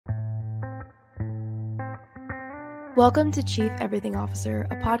Welcome to Chief Everything Officer,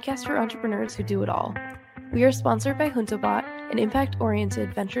 a podcast for entrepreneurs who do it all. We are sponsored by Juntobot, an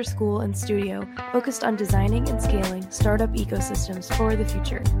impact-oriented venture school and studio focused on designing and scaling startup ecosystems for the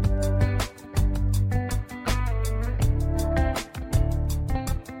future.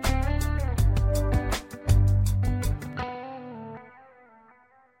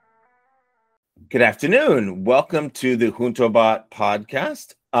 Good afternoon. Welcome to the Juntobot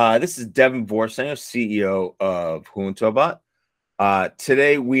podcast. This is Devin Vorsanger, CEO of Juntobot.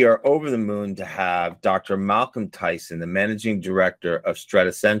 Today, we are over the moon to have Dr. Malcom Tyson, the Managing Director of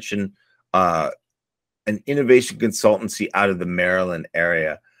Stratascension, an innovation consultancy out of the Maryland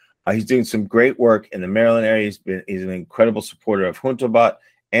area. He's doing some great work in the Maryland area. He's an incredible supporter of Juntobot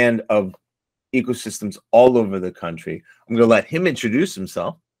and of ecosystems all over the country. I'm going to let him introduce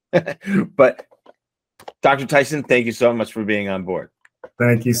himself, but Dr. Tyson, thank you so much for being on board.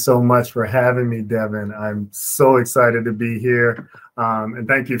 Thank you so much for having me, Devin. I'm so excited to be here. And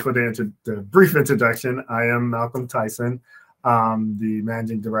thank you for the brief introduction. I am Malcom Tyson, the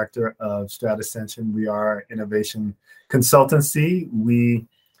Managing Director of Stratascension. We are an innovation consultancy. We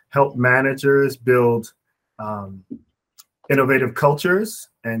help managers build innovative cultures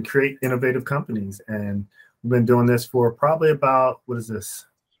and create innovative companies. And we've been doing this for probably about,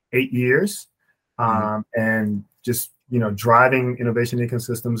 8 years. And just, driving innovation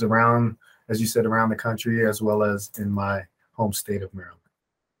ecosystems around, as you said, around the country, as well as in my home state of Maryland.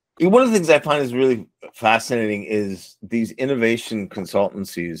 One of the things I find is really fascinating is these innovation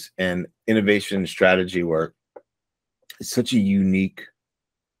consultancies and innovation strategy work is such a unique,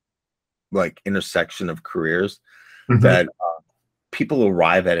 intersection of careers that people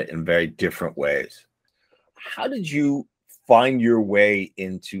arrive at it in very different ways. How did you find your way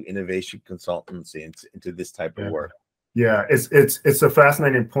into innovation consultancy, into this type of work? Yeah, it's a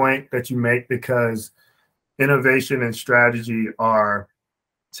fascinating point that you make, because innovation and strategy are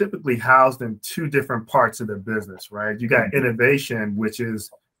typically housed in two different parts of the business, right? You got innovation, which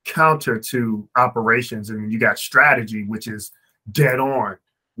is counter to operations, and you got strategy, which is dead on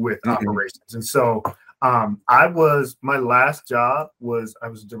with operations. And so my last job was I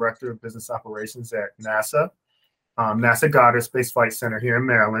was director of business operations at NASA. NASA Goddard Space Flight Center here in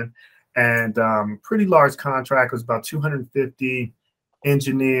Maryland, and pretty large contract. It was about 250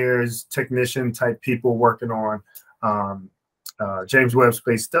 engineers, technician type people working on James Webb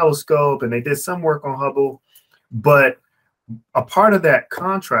Space Telescope, and they did some work on Hubble. But a part of that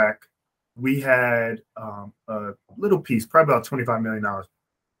contract, we had a little piece, probably about $25 million,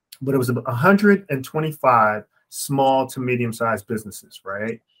 but it was 125 small to medium-sized businesses,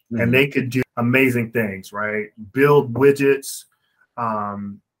 right? And they could do amazing things, right? Build widgets.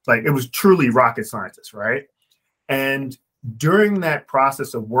 It was truly rocket scientists, right? And during that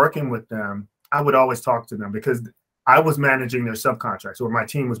process of working with them, I would always talk to them because I was managing their subcontracts, or my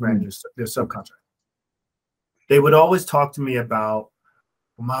team was managing their subcontract. They would always talk to me about,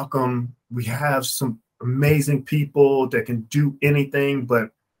 Malcom, we have some amazing people that can do anything,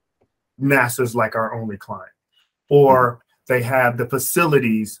 but NASA's like our only client. Or they have the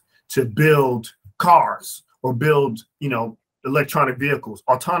facilities to build cars or build, electronic vehicles,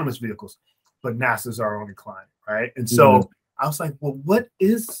 autonomous vehicles, but NASA's our only client, right? And so I was like, well, what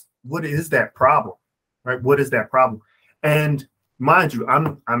is that problem, right? What is that problem? And mind you,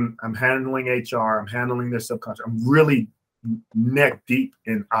 I'm handling HR, I'm handling their subcontract, I'm really neck deep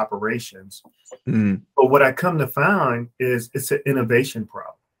in operations. But what I come to find is it's an innovation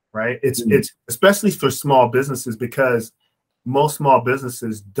problem, right? It's especially for small businesses, because most small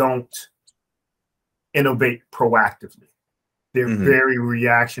businesses don't innovate proactively. They're very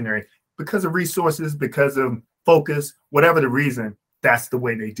reactionary because of resources, because of focus, whatever the reason. That's the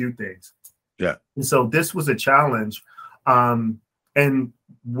way they do things. Yeah. And so this was a challenge. And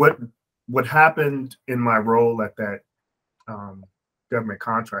what happened in my role at that government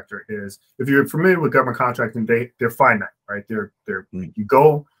contractor is, if you're familiar with government contracting, they're finite, right? They're you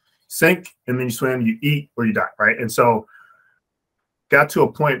go sink and then you swim, you eat or you die, right? And so got to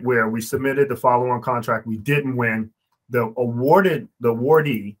a point where we submitted the follow-on contract. We didn't win. The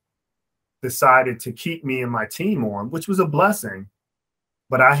awardee decided to keep me and my team on, which was a blessing,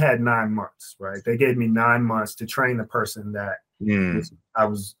 but I had 9 months, right? They gave me 9 months to train the person that I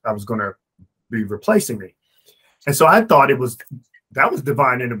was going to be replacing me. And so I thought that was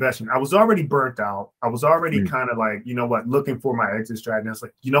divine intervention. I was already burnt out. I was already kind of like, looking for my exit strategy. I was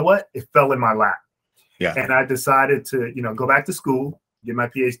like, it fell in my lap. Yeah. And I decided to, go back to school, get my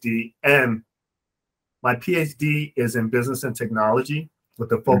PhD. And my PhD is in business and technology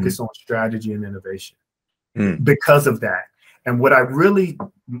with a focus on strategy and innovation because of that. And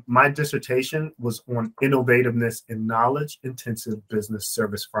my dissertation was on innovativeness in knowledge intensive business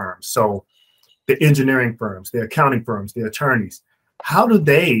service firms. So the engineering firms, the accounting firms, the attorneys, how do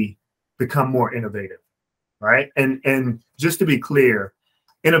they become more innovative, right? And just to be clear,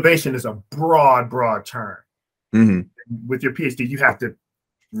 innovation is a broad term. With your PhD, you have to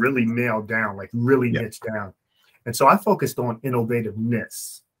really nail down, like really niche down. And so I focused on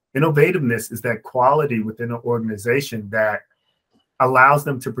innovativeness. Innovativeness is that quality within an organization that allows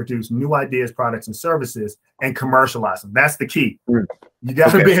them to produce new ideas, products, and services and commercialize them. That's the key. You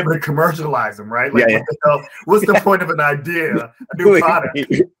got to be able to commercialialize them, right? Like, what the hell, what's the point of an idea, a new product?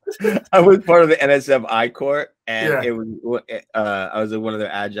 I was part of the NSF Corps, and it was I was one of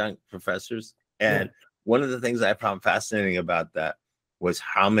their adjunct professors, and one of the things I found fascinating about that was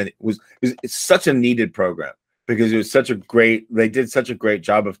it's such a needed program, because it was they did such a great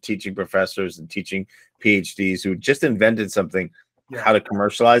job of teaching professors and teaching PhDs who just invented something, how to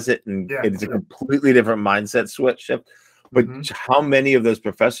commercialize it, and it's a completely different mindset shift. But how many of those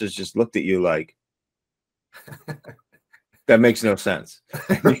professors just looked at you like, that makes no sense?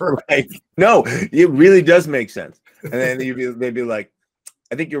 Like, no, it really does make sense. And then they'd be like,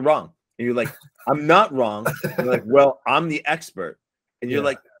 I think you're wrong. And you're like, I'm not wrong. And you're like, well, I'm the expert. And you're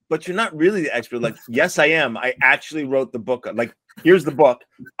like, but you're not really the expert. Like, yes, I am. I actually wrote the book. Like, here's the book.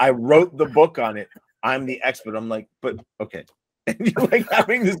 I wrote the book on it. I'm the expert. I'm like, but okay. And you're like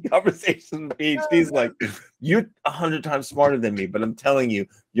having this conversation with PhDs, like, you're 100 times smarter than me, but I'm telling you,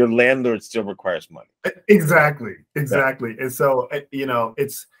 your landlord still requires money. Exactly. And so,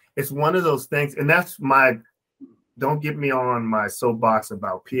 it's one of those things, and that's don't get me on my soapbox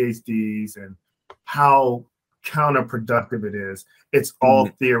about PhDs and how counterproductive it is. It's all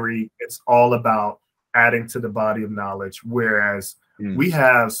theory. It's all about adding to the body of knowledge. Whereas we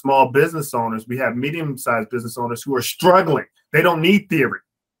have small business owners, we have medium-sized business owners who are struggling. They don't need theory.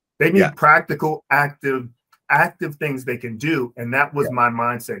 They need practical, active things they can do. And that was my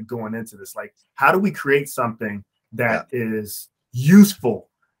mindset going into this. Like, how do we create something that is useful,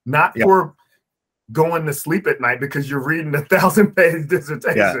 not for going to sleep at night because you're reading a 1,000-page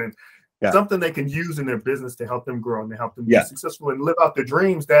dissertation, something they can use in their business to help them grow and to help them be successful and live out their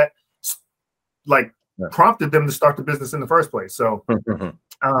dreams that prompted them to start the business in the first place. So,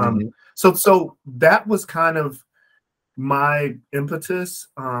 so that was kind of my impetus.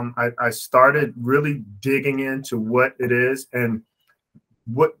 I started really digging into what it is, and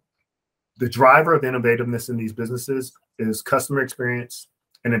what the driver of innovativeness in these businesses is: customer experience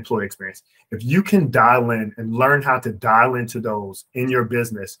and employee experience. If you can dial in and learn how to dial into those in your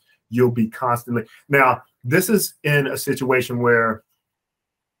business, you'll be constantly. Now, this is in a situation where,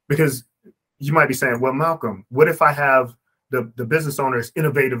 because you might be saying, well, Malcolm, what if I have the business owner is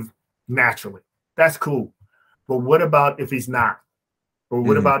innovative naturally? That's cool. But what about if he's not? Or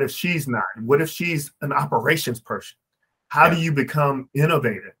what about if she's not? What if she's an operations person? How do you become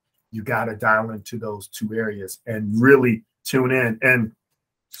innovative? You got to dial into those two areas and really tune in. And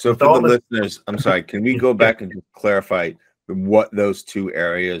so for the listeners, I'm sorry, can we go back and just clarify what those two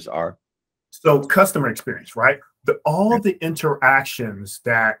areas are? So customer experience, right? All the interactions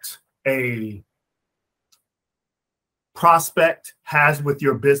that a prospect has with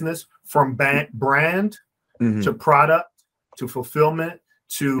your business, from brand to product to fulfillment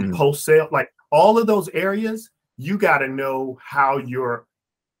to post-sale, like all of those areas, you got to know how you're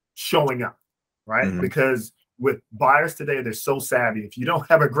showing up, right? Because with buyers today, they're so savvy. If you don't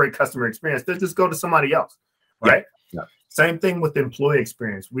have a great customer experience, they'll just go to somebody else, right? Same thing with employee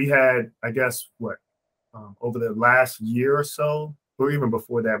experience. We had, I guess, over the last year or so, or even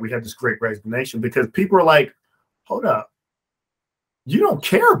before that, we had this great resignation because people are like, hold up, you don't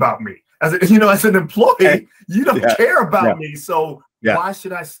care about me. As an employee, you don't care about me. So why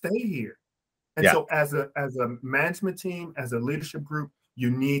should I stay here? And so as a management team, as a leadership group,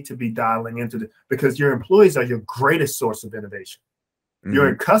 you need to be dialing into because your employees are your greatest source of innovation.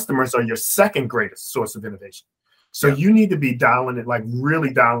 Your customers are your second greatest source of innovation. So you need to be dialing it, like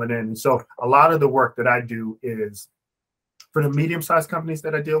really dialing in. And so a lot of the work that I do is for the medium-sized companies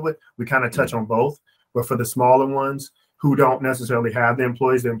that I deal with, we kind of touch on both. But for the smaller ones who don't necessarily have the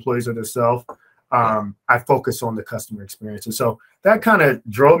employees are themselves, I focus on the customer experience. And so that kind of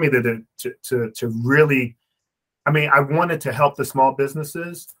drove me to really, I mean, I wanted to help the small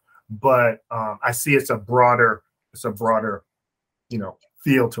businesses, but I see it's a broader,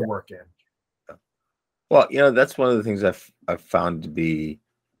 field to work in. Well, that's one of the things I've found to be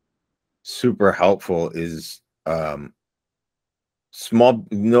super helpful is no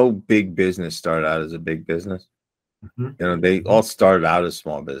big business started out as a big business. Mhm. You know, they all started out as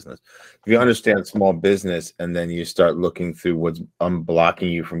small business. If you understand small business and then you start looking through what's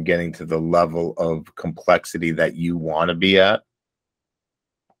unblocking you from getting to the level of complexity that you want to be at,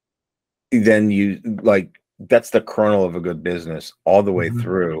 then you like that's the kernel of a good business all the way Mhm.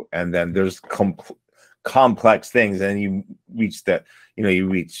 through. And then there's complex things, and you reach that, you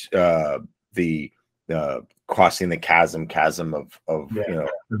reach the crossing the chasm of Yeah. you know,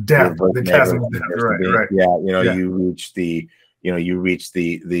 The depth, reverse the negative chasm of depth. versus Right, right. yeah, Yeah. you reach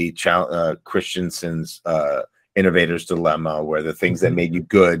the Christensen's innovator's dilemma, where the things that Mhm. made you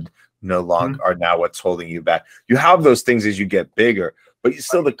good no longer Mhm. are now what's holding you back. You have those things as you get bigger, but you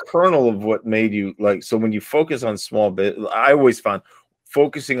still the kernel of what made you like. So when you focus on small I always found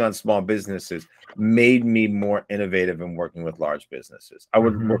focusing on small businesses made me more innovative in working with large businesses. I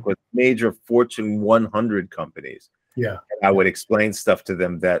would Mhm. work with major Fortune 100 companies. Yeah. And I would explain stuff to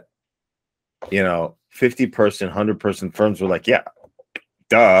them that 50-person, 100-person firms were like, yeah,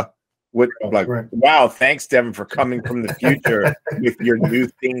 duh. What, like, Right. wow, thanks, Devin, for coming from the future with your new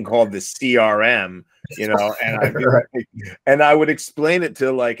thing called the CRM, and I'd be Right. like, and I would explain it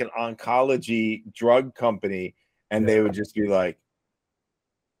to like an oncology drug company, and they would just be like,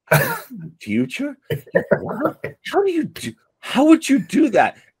 future? What? How would you do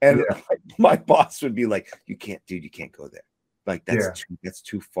that? And Yeah. my boss would be like, you can't go there. Like Yeah. that's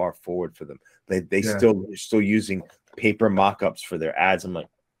too far forward for them. They're Yeah. still using paper mock-ups for their ads. I'm like,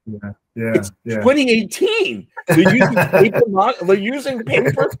 Yeah. Yeah. it's Yeah. 2018. They're using they're using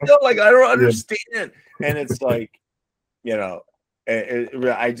paper still. Like, I don't Yeah. understand. And it's like, I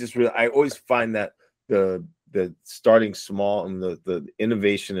always find that the starting small and the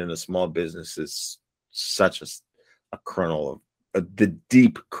innovation in a small business is such a kernel of the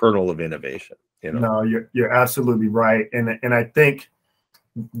deep kernel of innovation. No, you're absolutely right. And I think,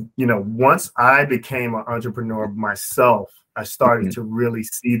 once I became an entrepreneur myself, I started Mhm. to really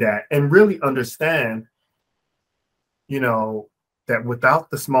see that and really understand, that without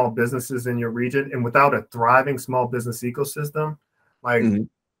the small businesses in your region and without a thriving small business ecosystem, like Mhm.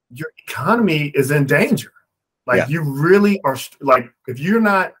 your economy is in danger. Like Yeah. you really are like, if you're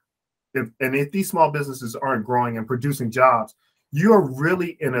not, if these small businesses aren't growing and producing jobs, you're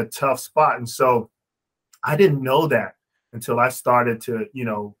really in a tough spot. And so I didn't know that until I started to,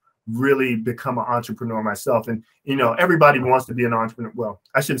 really become an entrepreneur myself. And, everybody wants to be an entrepreneur. Well,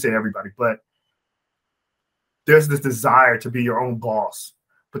 I shouldn't say everybody, but there's this desire to be your own boss.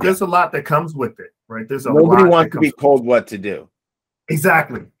 But there's a lot that comes with it, right? There's a Nobody lot that wants to comes be told what to do,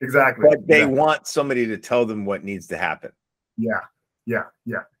 Exactly. but they want somebody to tell them what needs to happen. Yeah. Yeah.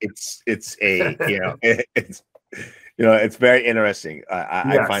 Yeah. It's it's very interesting.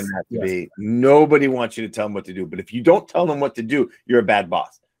 I find that to be, nobody wants you to tell them what to do, but if you don't tell them what to do, you're a bad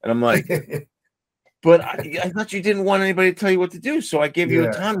boss. And I'm like, but I thought you didn't want anybody to tell you what to do, so I gave you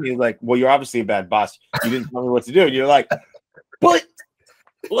autonomy. You're like, well, you're obviously a bad boss. You didn't tell me what to do. And you're like, but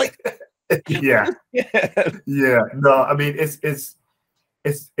like, yeah. No, I mean, it's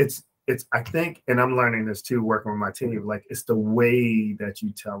I think, and I'm learning this too, working with my team, like it's the way that you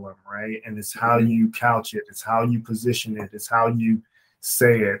tell them, right? And it's how you couch it, it's how you position it, it's how you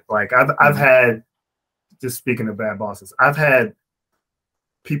say it. Like I've had, just speaking of bad bosses, I've had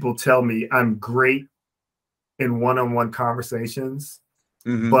people tell me I'm great in one-on-one conversations,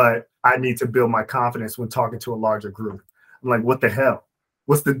 but I need to build my confidence when talking to a larger group. I'm like, what the hell?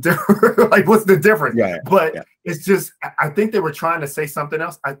 What's the difference? Like, what's the difference? It's just, I think they were trying to say something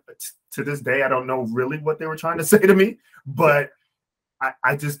else. To this day, I don't know really what they were trying to say to me, but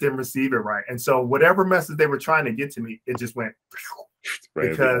I just didn't receive it right. And so whatever message they were trying to get to me, it just went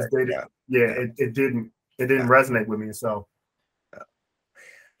because they didn't. It didn't resonate with me. So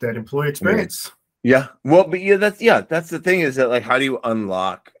that employee experience. Yeah. Well, but that's the thing, is that like, how do you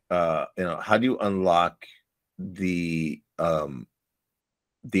unlock the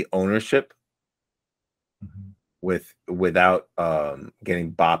ownership without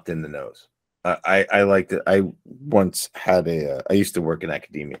getting bopped in the nose? I liked it. I once had I used to work in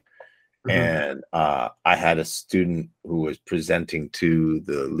academia, and I had a student who was presenting to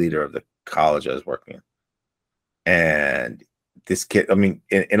the leader of the college I was working in, and this kid, I mean,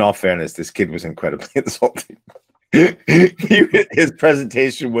 in all fairness, this kid was incredibly insulting. His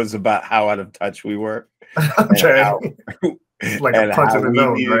presentation was about how out of touch we were. Okay. Like a punch in the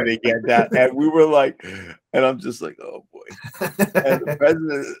nose, needed right? to get that. And we were like, and I'm just like, oh boy. And the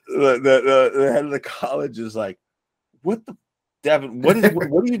president, the head of the college is like, what the Devin, what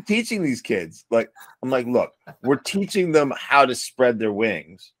are you teaching these kids? Like, I'm like, look, we're teaching them how to spread their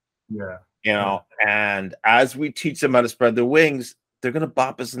wings. Yeah. And as we teach them how to spread their wings, they're gonna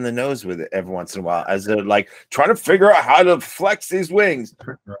bop us in the nose with it every once in a while as they're like trying to figure out how to flex these wings.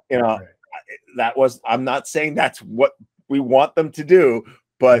 You know, I'm not saying that's what we want them to do,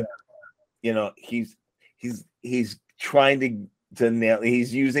 but you know, he's trying to nail.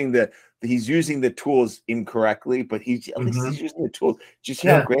 He's using the tools incorrectly, but at least he's using the tools. Did you see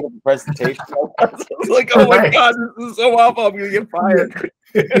how great of a presentation was? I was like, oh my God, this is so awful. I'm gonna get fired.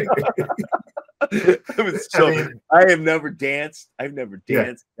 I have never danced. I've never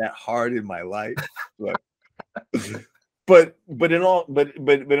danced that hard in my life. But in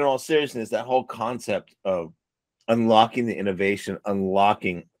all seriousness, that whole concept of unlocking the innovation,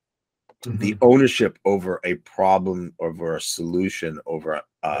 unlocking the ownership over a problem, over a solution, over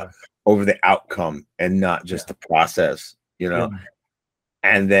the outcome, and not just the process, you know,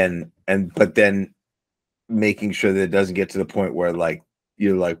 but then making sure that it doesn't get to the point where like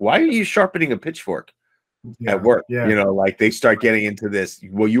you're like, why are you sharpening a pitchfork at work? You know, like they start getting into this.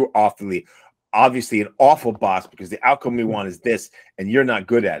 Well, you're obviously an awful boss because the outcome we want is this, and you're not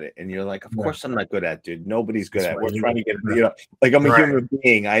good at it. And you're like, of course I'm not good at it, dude. Nobody's good at it. We're trying to get, you know, like I'm a human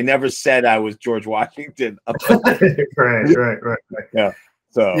being. I never said I was George Washington. Right. Yeah.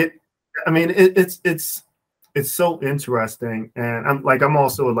 So I mean, it's so interesting, and I'm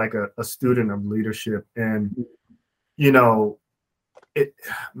also like a student of leadership, and you know,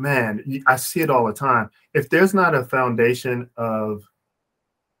 I see it all the time. If there's not a foundation of,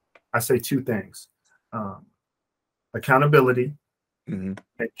 I say two things: accountability and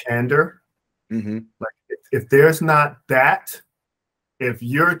candor. Like if there's not that, if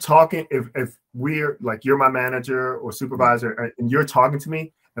you're talking, if we're like, you're my manager or supervisor, and you're talking to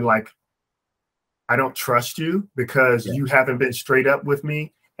me, and like, I don't trust you because you haven't been straight up with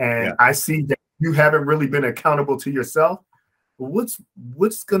me, and I see that you haven't really been accountable to yourself.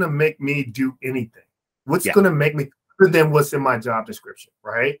 What's gonna make me do anything? What's gonna make me other than what's in my job description,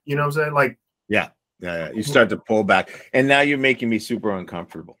 right? You know what I'm saying? Like, you start to pull back, and now you're making me super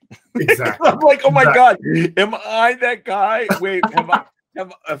uncomfortable. Exactly. I'm like, oh my God, am I that guy? Wait,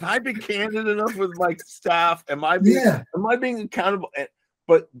 have I been candid enough with my staff? Am I being accountable?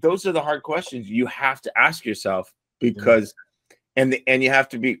 But those are the hard questions you have to ask yourself, because and you have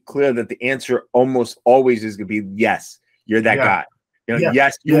to be clear that the answer almost always is going to be yes, you're that guy. You know,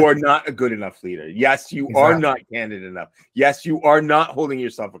 yes, you are not a good enough leader. Yes, you are not candid enough. Yes, you are not holding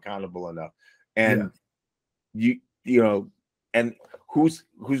yourself accountable enough. And you know, and who's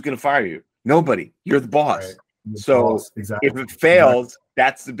going to fire you? Nobody. You're the boss. Right. So if it fails,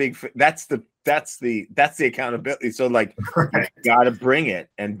 that's the accountability. So like, you got to bring it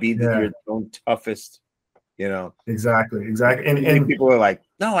and be your own toughest, you know. Exactly. And people are like,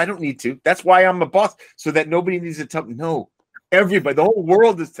 no, I don't need to. That's why I'm a boss, so that nobody needs to tell me. No, everybody, the whole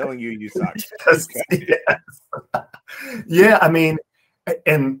world is telling you suck. Yeah, I mean,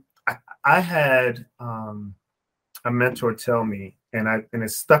 and I had a mentor tell me, and it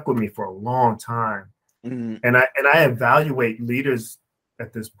stuck with me for a long time. And I evaluate leaders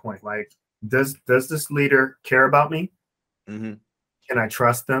at this point. Like, does this leader care about me? Can I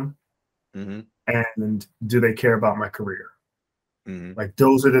trust them? And do they care about my career? Like,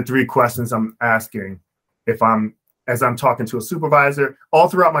 those are the three questions I'm asking as I'm talking to a supervisor all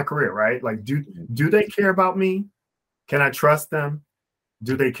throughout my career, right? Like, do they care about me? Can I trust them?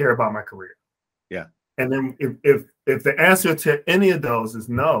 Do they care about my career? Yeah. And then if the answer to any of those is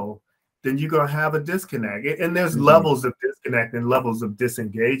no, then you're going to have a disconnect. And there's levels of disconnect and levels of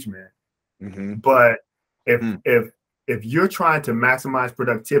disengagement. But if you're trying to maximize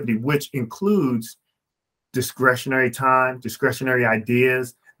productivity, which includes discretionary time, discretionary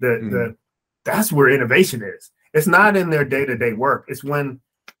ideas, that's where innovation is. It's not in their day-to-day work. It's when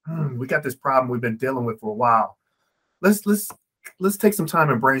we got this problem we've been dealing with for a while. Let's take some time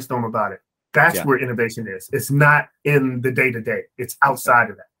and brainstorm about it. That's where innovation is. It's not in the day-to-day. It's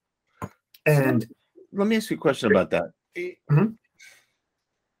outside of that. And let me ask you a question about that.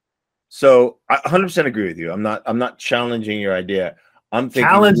 So I 100% agree with you. I'm not challenging your idea. I'm thinking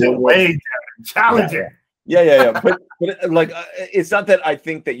challenging. Yeah. But like, it's not that I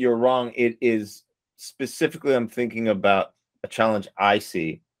think that you're wrong. It is specifically, I'm thinking about a challenge I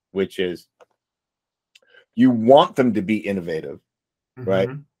see, which is you want them to be innovative, right?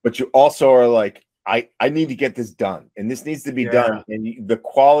 But you also are like, I need to get this done, and this needs to be done, and the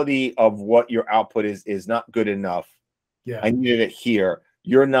quality of what your output is not good enough. I needed it here.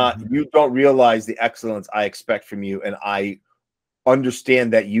 You're not. You don't realize the excellence I expect from you, and I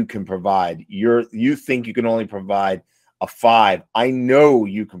understand that you can provide. You think you can only provide a 5. I know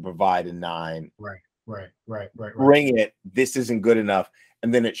you can provide a 9. Right. Bring it. This isn't good enough,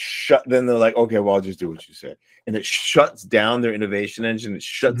 and then then they're like, okay, well, I'll just do what you say. And it shuts down their innovation engine. It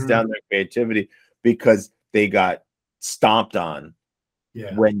shuts down their creativity because they got stomped on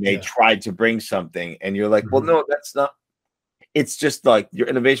when they tried to bring something. And you're like, well, no, that's not. It's just like your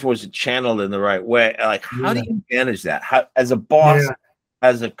innovation wasn't channeled in the right way. Like, how do you manage that? How, as a boss,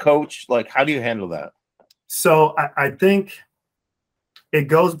 as a coach, like, how do you handle that? So I think it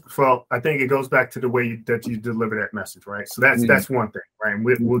goes back to the way that you deliver that message, right? So that's one thing, right? And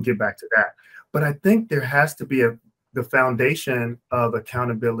we'll get back to that. But I think there has to be the foundation of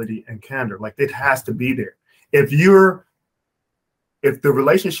accountability and candor. Like, it has to be there. If the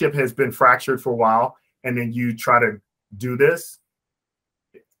relationship has been fractured for a while and then you try to do this,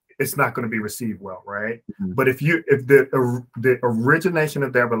 it's not going to be received well, right? But if the origination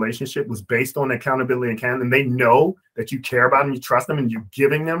of that relationship was based on accountability and candor, and they know that you care about them, you trust them, and you're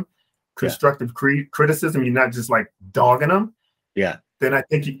giving them constructive criticism, you're not just like dogging them, then I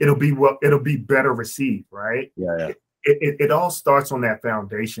think it'll be better received, right? It all starts on that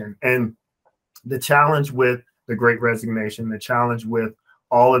foundation. And the challenge with the Great Resignation, the challenge with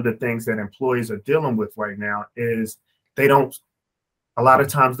all of the things that employees are dealing with right now is they haven't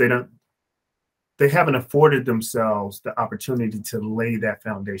afforded themselves the opportunity to lay that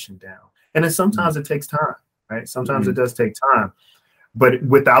foundation down. And then sometimes it takes time, right? Sometimes it does take time, but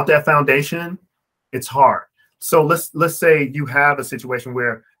without that foundation, it's hard. So let's say you have a situation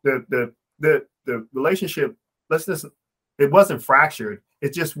where the relationship, it wasn't fractured.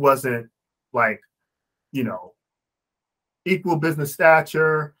 It just wasn't like, equal business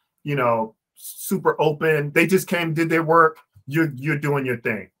stature, super open. They just came, did their work. You're doing your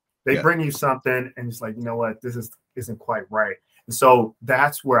thing. They bring you something and it's like, you know what, this isn't quite right. And so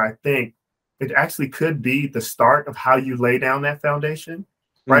that's where I think it actually could be the start of how you lay down that foundation,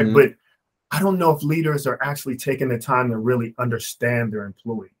 right? But I don't know if leaders are actually taking the time to really understand their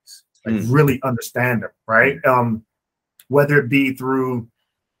employees, like really understand them, right? Whether it be through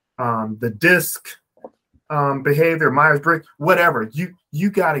the DISC behavior, Myers-Briggs, whatever, you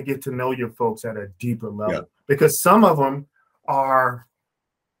got to get to know your folks at a deeper level because some of them are,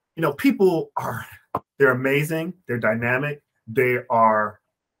 they're amazing, they're dynamic, they are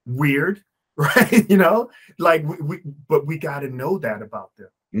weird, right? But we got to know that about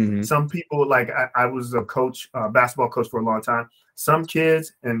them. Some people, like I was a coach, basketball coach for a long time. Some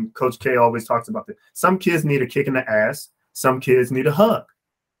kids, and Coach K always talks about this, some kids need a kick in the ass, some kids need a hug.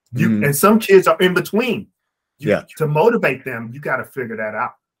 And some kids are in between. To motivate them, you got to figure that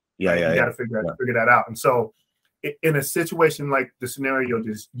out. You got to figure that out. And so in a situation like the scenario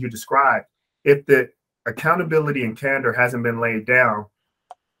you described, if the accountability and candor hasn't been laid down,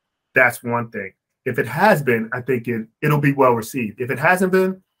 that's one thing. If it has been, I think it'll be well received. If it hasn't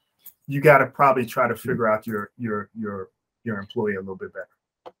been, you got to probably try to figure out your employee a little bit better.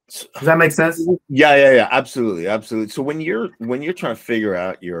 Does that make sense? Yeah, absolutely. So when you're trying to figure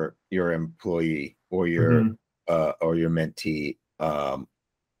out your employee or your mentee, I'm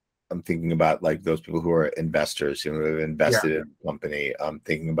thinking about like those people who are investors who have invested in a company. I'm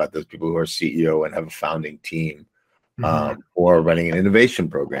thinking about those people who are CEO and have a founding team, or running an innovation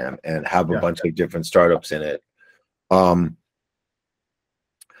program and have a bunch of different startups in it. One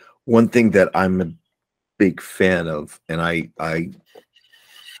thing that I'm a big fan of, and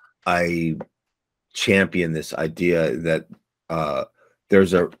I champion this idea that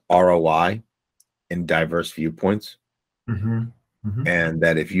there's a ROI in diverse viewpoints, and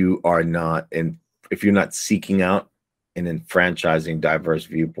that if you're not seeking out and enfranchising diverse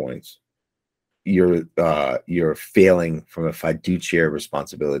viewpoints, you're failing from a fiduciary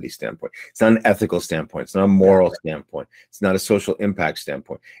responsibility standpoint. It's not an ethical standpoint. It's not a moral standpoint. It's not a social impact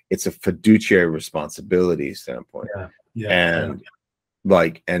standpoint. It's a fiduciary responsibility standpoint. And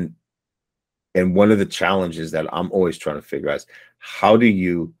one of the challenges that I'm always trying to figure out is how do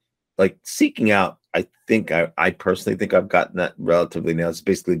you, like, seeking out, I personally think I've gotten that relatively nailed. It's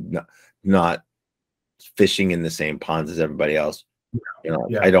basically not fishing in the same ponds as everybody else.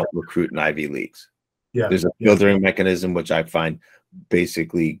 I don't recruit in Ivy Leagues. There's a filtering mechanism, which I find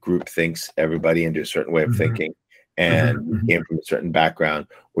basically group thinks everybody into a certain way of thinking. And you came from a certain background,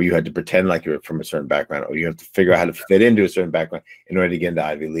 or you had to pretend like you were from a certain background, or you have to figure out how to fit into a certain background in order to get into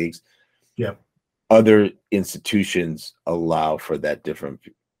Ivy Leagues. Other institutions allow for that different,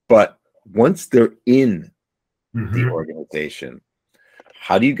 but once they're in the organization,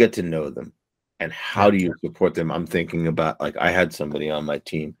 how do you get to know them and how do you support them? I'm thinking about, like, I had somebody on my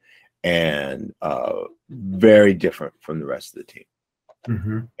team and very different from the rest of the team.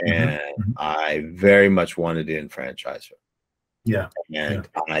 And I very much wanted to enfranchise her. And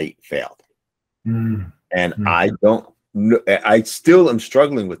I failed. And I don't I still am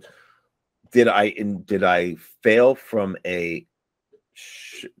struggling with, did I fail from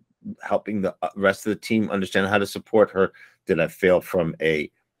helping the rest of the team understand how to support her? Did I fail from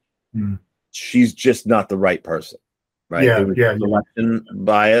she's just not the right person, right? Yeah, It was selection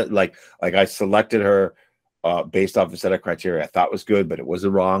bias. Like I selected her based off a set of criteria I thought was good, but it was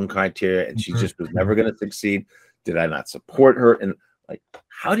the wrong criteria, and she just was never going to succeed. Did I not support her? And like,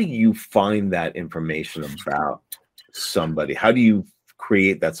 how do you find that information about somebody? How do you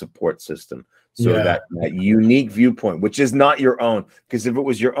create that support system so that unique viewpoint, which is not your own? Because if it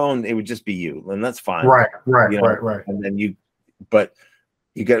was your own, it would just be you, and that's fine. Right. And then but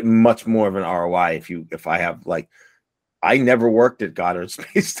you get much more of an ROI if I have, like, I never worked at Goddard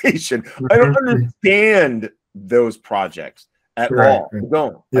Space Station. I don't understand those projects at all. I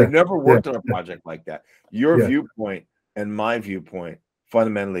don't. I've never worked on a project like that. Your viewpoint and my viewpoint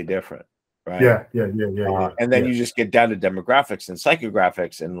fundamentally different, right? And then you just get down to demographics and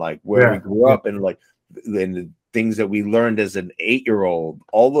psychographics and like where we grew up and like the things that we learned as an 8-year-old.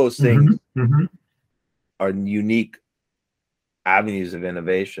 All those things are unique avenues of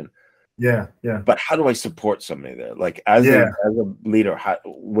innovation. But how do I support somebody there? Like as a leader,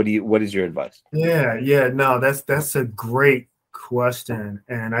 what is your advice? No, that's a great question.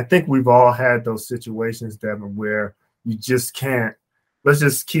 And I think we've all had those situations, Devin, where you just can't, let's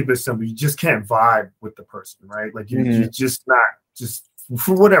just keep it simple. You just can't vibe with the person, right? Like you're just not, just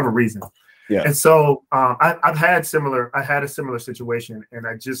for whatever reason. And so I had a similar situation, and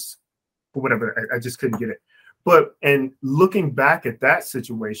I just, for whatever, I just couldn't get it. But, and looking back at that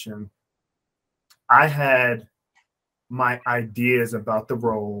situation, I had my ideas about the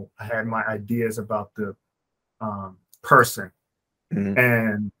role. I had my ideas about the person.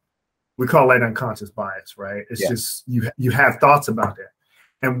 And we call that unconscious bias, right? It's just, you have thoughts about that.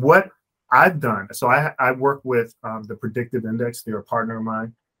 And what I've done, so I work with the Predictive Index. They're a partner of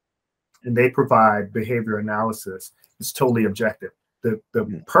mine, and they provide behavior analysis. It's totally objective.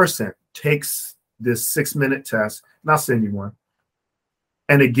 The person takes this 6-minute test, and I'll send you one,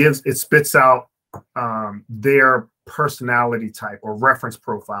 and it spits out their personality type or reference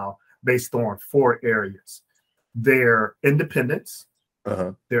profile based on 4 areas: their independence,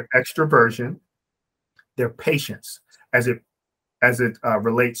 their extroversion, their patience, as it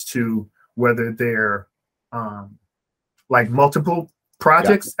relates to whether they're like multiple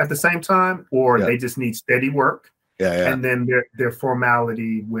projects at the same time, or they just need steady work, and then their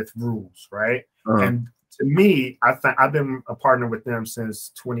formality with rules, right? And to me, I've been a partner with them since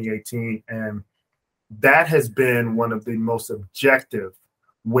 2018, and that has been one of the most objective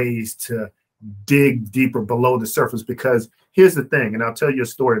ways to dig deeper below the surface. Because here's the thing, and I'll tell you a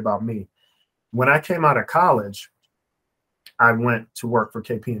story about me. When I came out of college, I went to work for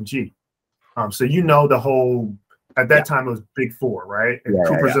KPMG. So the whole, at that time it was Big Four, right? And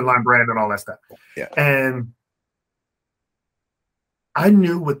Cooper's Inline Brand and all that stuff. And I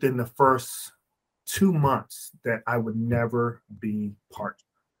knew within the first 2 months that I would never be partner.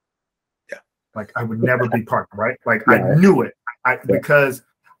 Like I would never be partner, right? Like I knew it. Because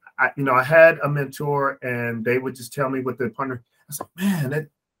I had a mentor, and they would just tell me what the partner. I was like, man, that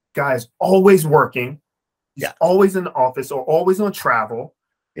guy is always working. He's always in the office or always on travel.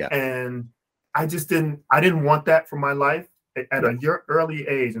 And I didn't want that for my life at a early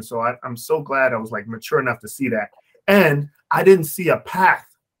age. And so I'm so glad I was like mature enough to see that. And I didn't see a path.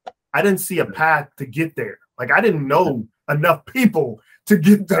 I didn't see a path to get there. Like I didn't know enough people to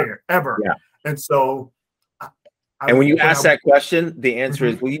get there ever. And so and when you ask that question, the answer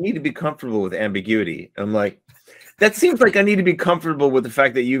is, well, you need to be comfortable with ambiguity. I'm like, that seems like I need to be comfortable with the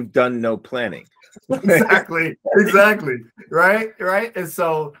fact that you've done no planning. Exactly. Right. And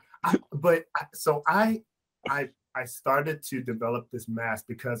so, I started to develop this mask,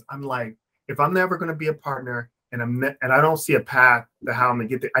 because I'm like, if I'm never going to be a partner, and I don't see a path to how I'm going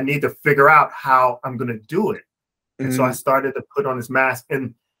to get there, I need to figure out how I'm going to do it. And so I started to put on this mask,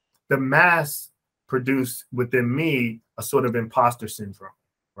 and the mask produced within me a sort of imposter syndrome,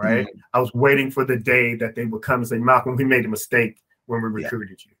 right? I was waiting for the day that they would come and say, Malcolm, we made a mistake when we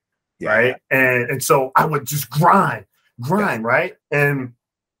recruited you, right? And so I would just grind, right? And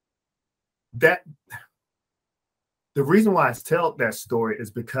that, the reason why I tell that story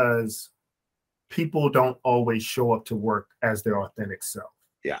is because people don't always show up to work as their authentic self.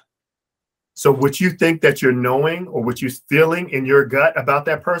 So what you think that you're knowing, or what you're feeling in your gut about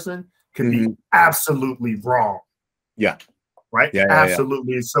that person, can be absolutely wrong. Right?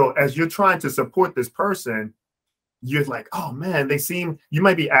 Absolutely. So as you're trying to support this person, you're like, oh man, you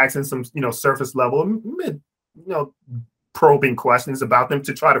might be asking some, surface level, probing questions about them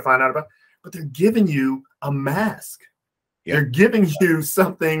to try to find out about, but they're giving you a mask. They're giving you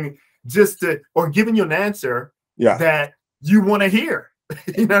something or giving you an answer that you want to hear.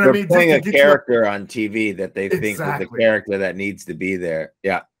 You know what I mean? Playing a character on TV that they think is the character that needs to be there.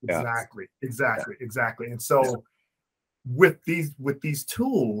 Exactly. And so with these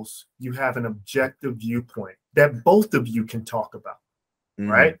tools, you have an objective viewpoint that both of you can talk about,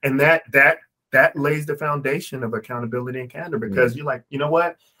 right? And that lays the foundation of accountability and candor, because you're like, you know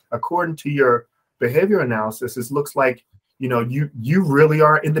what? According to your behavior analysis, it looks like, you really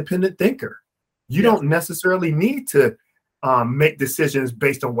are an independent thinker. You don't necessarily need to make decisions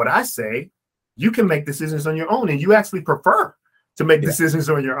based on what I say. You can make decisions on your own, and you actually prefer to make decisions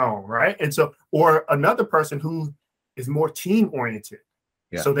on your own, right? And so, or another person who is more team oriented.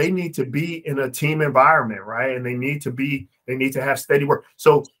 So they need to be in a team environment, right? And they need to have steady work.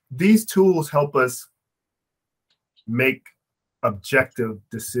 So these tools help us make objective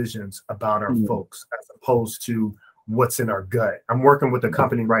decisions about our folks, as opposed to what's in our gut. I'm working with a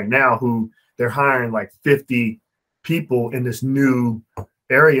company right now who they're hiring like 50 people in this new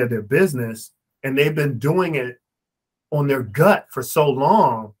area of their business, and they've been doing it on their gut for so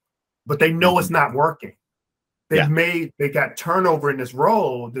long, but they know it's not working. They got turnover in this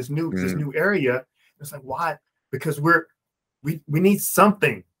role, this new area. It's like, why? Because we need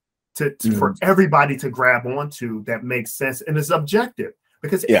something for everybody to grab onto that makes sense and is objective,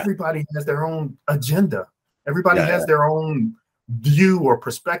 because everybody has their own agenda. Everybody has their own view or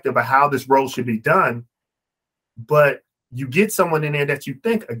perspective of how this role should be done. But you get someone in there that you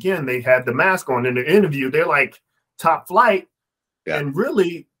think, again, they have the mask on in the interview, they're like top flight, and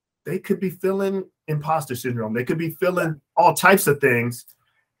really they could be feeling imposter syndrome. They could be feeling all types of things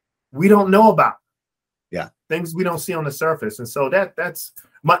we don't know about. Things we don't see on the surface. And so that's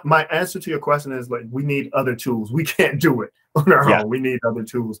my answer to your question is, like, we need other tools. We can't do it on our own. We need other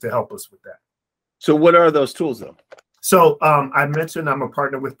tools to help us with that. So what are those tools though? So I mentioned I'm a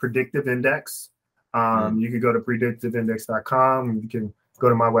partner with Predictive Index. You can go to predictiveindex.com. You can go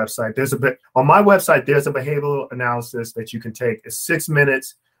to my website. On my website, there's a behavioral analysis that you can take. It's 6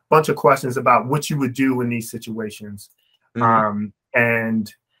 minutes, bunch of questions about what you would do in these situations.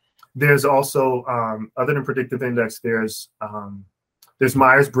 And there's also, other than Predictive Index, there's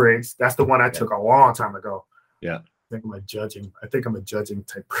Myers-Briggs. That's the one I took a long time ago. I think I'm a judging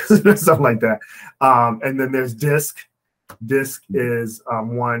type person or something like that. And then there's DISC. DISC is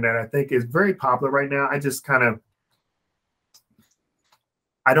one that I think is very popular right now.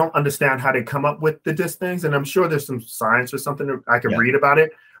 I don't understand how they come up with the DISC things, and I'm sure there's some science or something that I can read about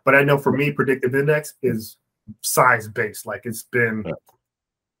it. But I know for me, Predictive Index is science-based. Like, it's been.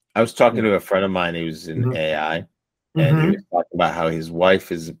 I was talking to a friend of mine who's in AI, and he was talking about how his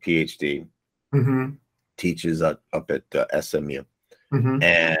wife is a PhD, teaches up at SMU,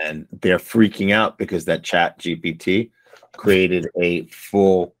 and they're freaking out because that Chat GPT created a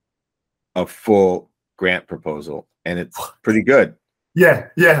full grant proposal, and it's pretty good.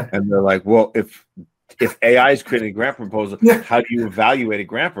 And they're like, well, if AI is creating a grant proposal, how do you evaluate a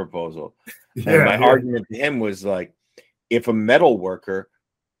grant proposal? And my argument to him was like, if a metal worker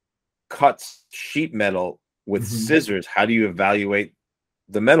cuts sheet metal with scissors, how do you evaluate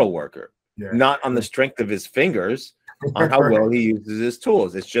the metal worker? Not on the strength of his fingers, on how well he uses his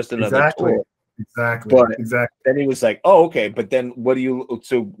tools. It's just another tool. But then he was like, oh, okay, but then what do you,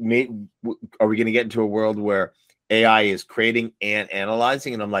 are we going to get into a world where AI is creating and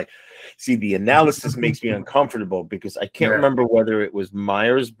analyzing? And I'm like, see, the analysis makes me uncomfortable, because I can't remember whether it was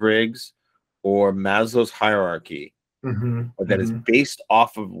Myers-Briggs or Maslow's hierarchy, that is based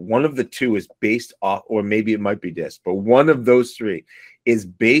off of, one of the two is based off, or maybe it might be DISC, but one of those three is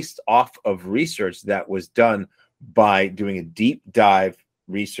based off of research that was done by doing a deep dive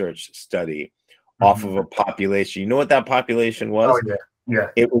research study off of a population. You know what that population was?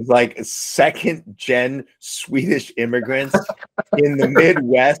 It was like second gen Swedish immigrants in the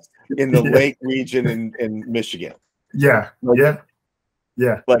Midwest, in the Lake region in Michigan.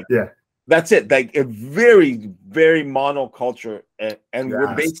 That's it. Like a very, very monoculture, and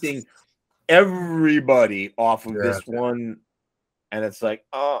we're basing everybody off of this one. And it's like,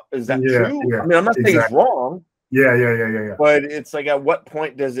 is that true? I mean, I'm not saying it's wrong. But it's like, at what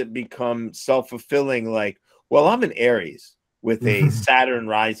point does it become self-fulfilling? Like, well, I'm an Aries with a Saturn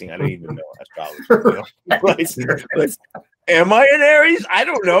rising. I don't even know astrology. Like, am I an Aries? I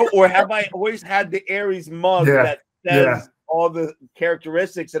don't know. Or have I always had the Aries mug that says all the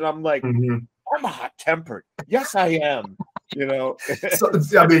characteristics? And I'm like, I'm hot-tempered. Yes, I am. So,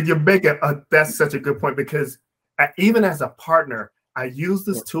 I mean, you're making that's such a good point, because even as a partner, I use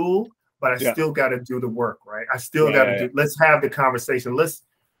this tool, but I still got to do the work, right? I still got to do. Let's have the conversation.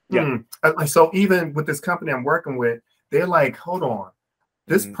 So even with this company I'm working with, they're like, hold on,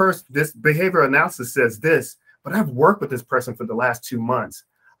 this behavioral analysis says this, but I've worked with this person for the last 2 months.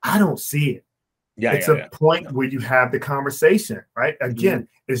 I don't see it. It's a point where you have the conversation, right? Again,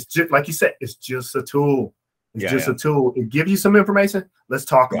 it's just like you said, it's just a tool. It's just a tool. It gives you some information. Let's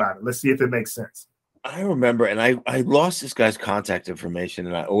talk about it. Let's see if it makes sense. I remember, and I lost this guy's contact information,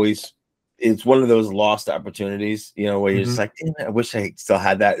 and it's one of those lost opportunities, where you're just like, damn it, I wish I still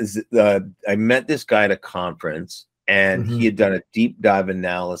had that. I met this guy at a conference, and he had done a deep dive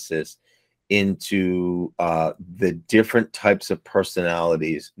analysis into the different types of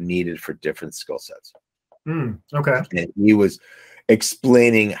personalities needed for different skill sets. Okay. And he was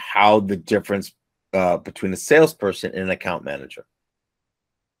explaining how the difference between a salesperson and an account manager.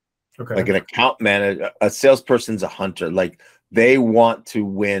 Okay. Like an account manager, a salesperson's a hunter. Like they want to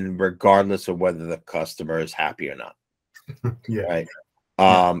win regardless of whether the customer is happy or not. Right.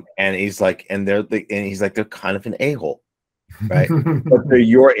 And he's like, they're kind of an a-hole, right? But they're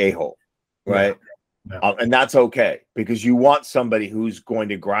your a-hole. Right. And that's okay, because you want somebody who's going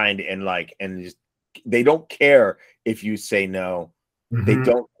to grind and just, they don't care if you say no. They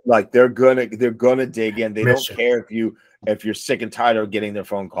don't they're gonna dig in. They don't care if you're sick and tired of getting their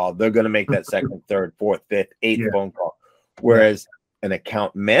phone call. They're gonna make that second, third, fourth, fifth, eighth phone call. Whereas an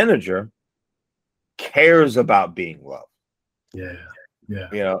account manager cares about being loved.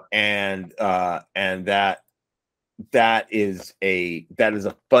 And that is a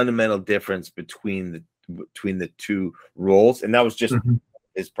fundamental difference between the two roles. And that was just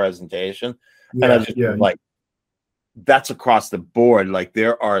his presentation. And I was just like, that's across the board. Like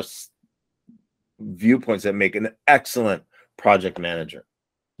there are viewpoints that make an excellent project manager.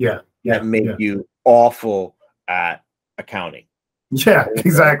 That make you awful at accounting.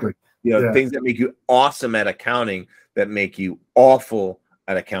 Exactly. Things that make you awesome at accounting that make you awful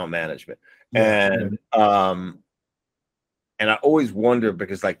at account management. And I always wonder,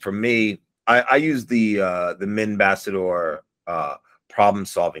 because like for me, I use the Min-Ambassador problem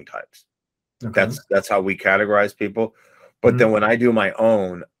solving types. That's how we categorize people. But then when I do my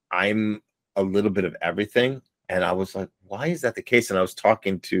own, I'm a little bit of everything. And I was like, why is that the case? And I was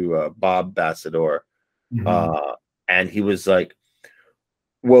talking to Bob Bassador, and he was like,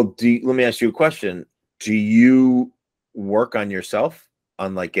 well, let me ask you a question. Do you work on yourself,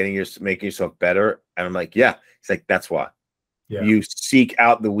 on like making yourself better? And I'm like, yeah. He's like, that's why. You seek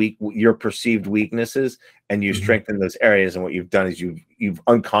out your perceived weaknesses, and you strengthen those areas. And what you've done is you've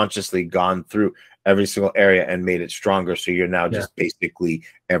unconsciously gone through every single area and made it stronger. So you're now just basically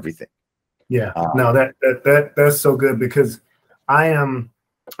everything. No, that's so good, because I'm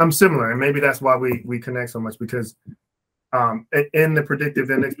similar, and maybe that's why we connect so much, because in the predictive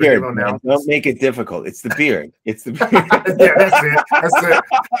index analysis, don't make it difficult. It's the beard. It's the beard. That's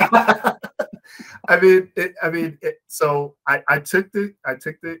it. So I took the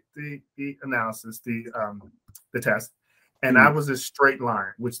analysis, the test, and I was a straight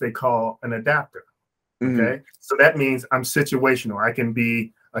line, which they call an adapter. Okay. So that means I'm situational. I can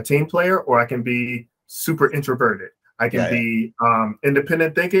be a team player, or I can be super introverted. I can be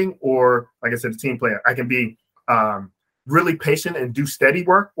independent thinking, or like I said, a team player. I can be really patient and do steady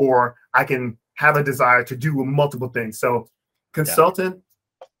work, or I can have a desire to do multiple things. So consultant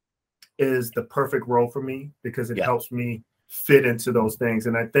is the perfect role for me, because it helps me fit into those things.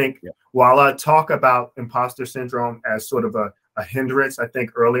 And I think while I talk about imposter syndrome as sort of a hindrance, I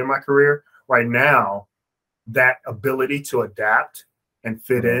think early in my career, right now, that ability to adapt and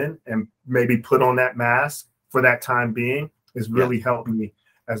fit in and maybe put on that mask for that time being has really helped me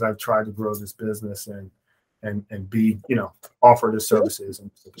as I've tried to grow this business and be, offer the services.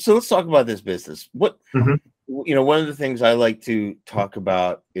 So let's talk about this business. What, one of the things I like to talk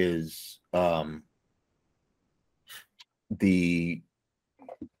about is the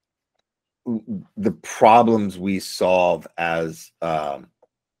problems we solve as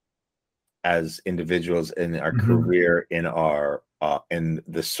individuals in our career, in our in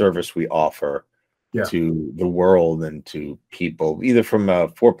the service we offer to the world and to people, either from a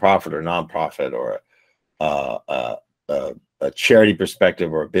for-profit or nonprofit, or a charity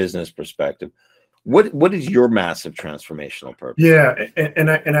perspective or a business perspective. What is your massive transformational purpose? And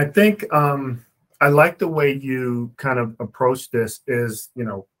I think I like the way you kind of approach this, is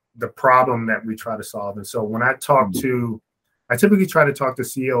the problem that we try to solve. And so when I typically try to talk to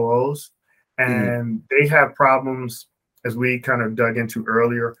COOs, and they have problems, as we kind of dug into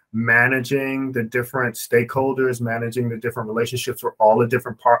earlier, managing the different stakeholders, managing the different relationships for all the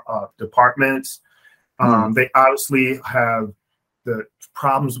different departments. They obviously have the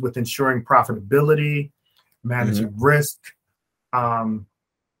problems with ensuring profitability, managing risk, all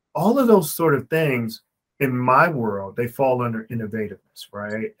of those sort of things. in my world, they fall under innovativeness,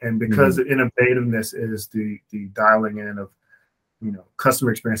 right? And because innovativeness is the dialing in of,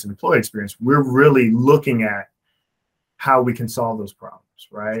 customer experience and employee experience, we're really looking at how we can solve those problems,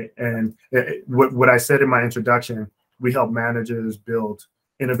 right? And what I said in my introduction, we help managers build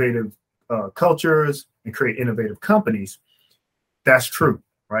innovative cultures and create innovative companies. That's true,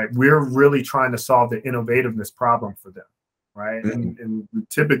 right? We're really trying to solve the innovativeness problem for them, right? And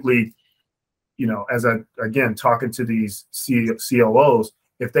typically, as again, talking to these COOs,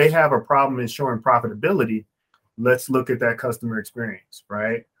 if they have a problem ensuring profitability, let's look at that customer experience,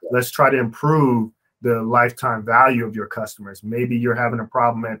 right? Let's try to improve the lifetime value of your customers. Maybe you're having a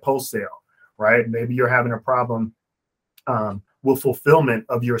problem at post-sale, right? Maybe you're having a problem with fulfillment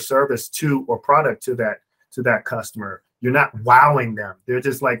of your service to or product to that customer. You're not wowing them. They're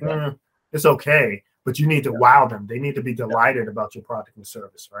just like, it's okay, but you need to wow them. They need to be delighted about your product and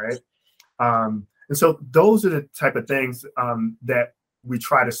service, right? And so those are the type of things that we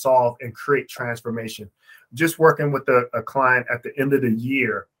try to solve and create transformation. Just working with a client at the end of the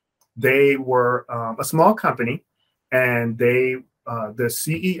year, they were a small company, and the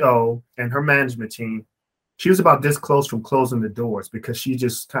CEO and her management team, she was about this close from closing the doors because she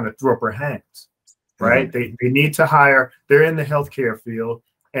just kind of threw up her hands, right? They need to hire. They're in the healthcare field,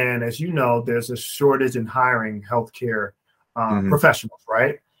 and as you know, there's a shortage in hiring healthcare professionals,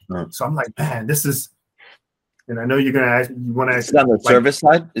 right? So I'm like, man, this is, and I know you're going to ask, you want to ask. Is it on the service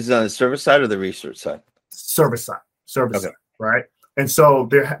side? Is it on the service side or the research side? Service side, right? And so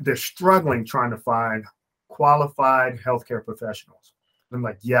they're struggling trying to find qualified healthcare professionals. I'm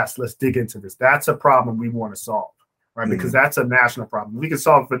like, yes, let's dig into this. That's a problem we want to solve, right? Because that's a national problem. We can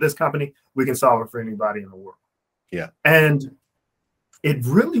solve it for this company. We can solve it for anybody in the world. Yeah. And it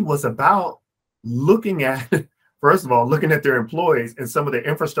really was about looking at, first of all, looking at their employees and some of the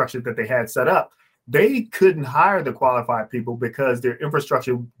infrastructure that they had set up. They couldn't hire the qualified people because their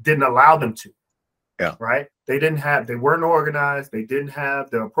infrastructure didn't allow them to. Yeah. Right. They weren't organized. They didn't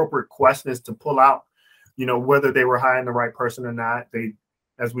have the appropriate questions to pull out, whether they were hiring the right person or not.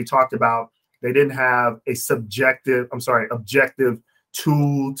 As we talked about, they didn't have objective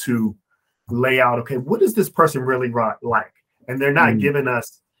tool to lay out, okay, what is this person really like? And they're not giving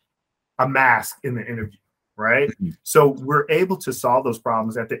us a mask in the interview, right? So we're able to solve those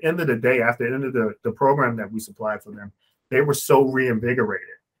problems. At the end of the day, after the end of the program that we supplied for them, they were so reinvigorated.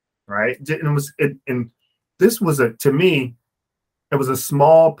 Right. And this was to me, it was a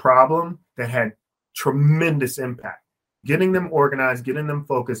small problem that had tremendous impact. Getting them organized, getting them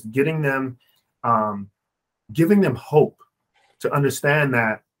focused, giving them hope to understand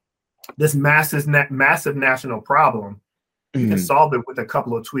that this massive national problem, you can solve it with a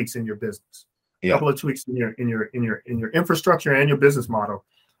couple of tweaks in your business. A couple of tweaks in your infrastructure and your business model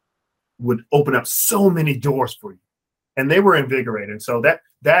would open up so many doors for you. And they were invigorated. So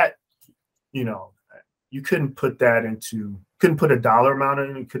that you couldn't put a dollar amount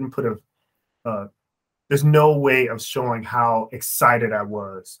in it. You couldn't put there's no way of showing how excited I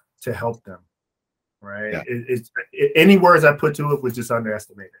was to help them. Right. Yeah. Any words I put to it was just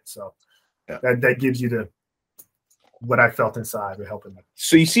underestimated. So that gives you what I felt inside of helping them.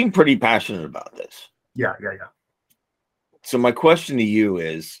 So you seem pretty passionate about this. Yeah. So my question to you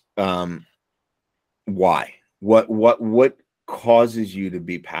is, why? What causes you to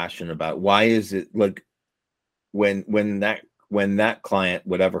be passionate about it? Why is it like when that client,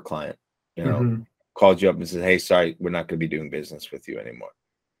 whatever client, called you up and says, hey, sorry, we're not going to be doing business with you anymore.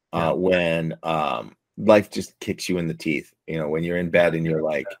 When life just kicks you in the teeth, when you're in bed and you're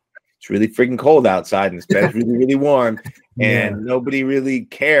like, it's really freaking cold outside and this bed's really, really warm and nobody really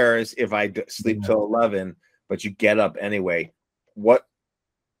cares if I sleep till 11, but you get up anyway. What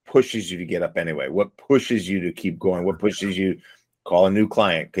pushes you to get up anyway? What pushes you to keep going? What pushes you to call a new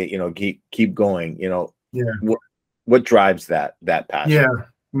client? Keep going. What drives that passion? Yeah,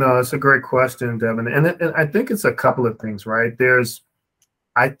 no, it's a great question, Devin. And I think it's a couple of things, right?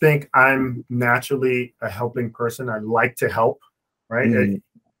 I think I'm naturally a helping person. I like to help, right?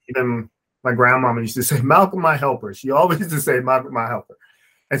 Even my grandmama used to say, Malcolm, my helper. She always used to say, Malcolm, my helper.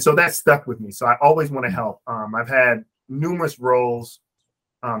 And so that stuck with me. So I always want to help. I've had numerous roles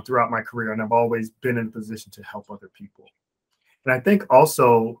throughout my career, and I've always been in a position to help other people. And I think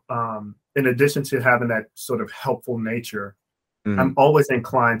also, in addition to having that sort of helpful nature, I'm always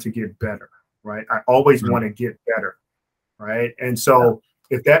inclined to get better, right? I always want to get better, right? And so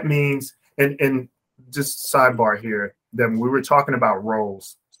if that means, and just sidebar here, that when we were talking about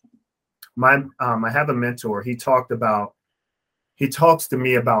roles, I have a mentor. He talks to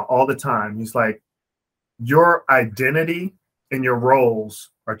me about all the time. He's like, your identity and your roles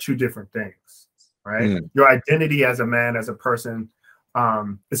are two different things. right? Your identity as a man, as a person,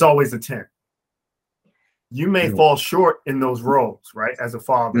 is always a 10. You may fall short in those roles, right? As a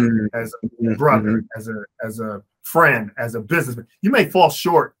father, as a brother, as a friend, as a businessman. You may fall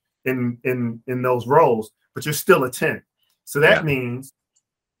short in those roles, but you're still a 10. So that means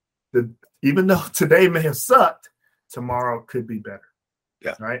that even though today may have sucked, tomorrow could be better.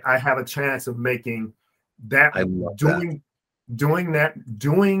 Yeah. Right. I have a chance of making that,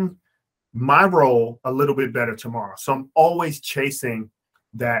 doing my role a little bit better tomorrow. So I'm always chasing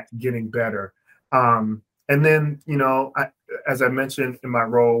that getting better. And then, you know, as I mentioned in my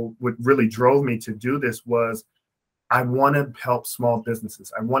role, what really drove me to do this was I want to help small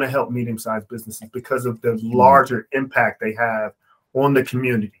businesses. I want to help medium-sized businesses because of the larger impact they have on the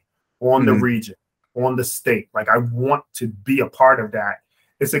community, on the region, on the state. Like, I want to be a part of that.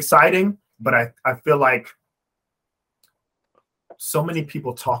 It's exciting, but I feel like so many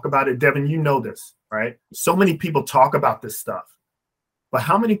people talk about it. Devin, you know this, right? So many people talk about this stuff. But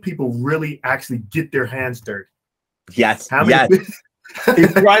how many people really actually get their hands dirty? Yes.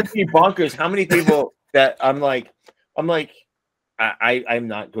 It drives me bonkers. How many people that I'm like, I'm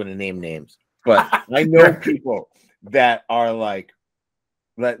not going to name names, but I know people that are like,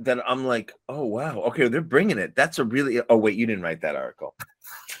 that I'm like, oh, wow. Okay. They're bringing it. That's a really, oh, wait, you didn't write that article.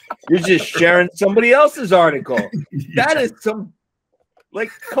 You're just sharing somebody else's article. That is some,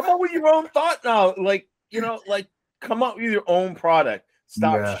 like, come up with your own thought now. Like, you know, like, come up with your own product.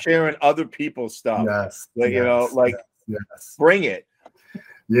 Stop sharing other people's stuff. You know, like, bring it.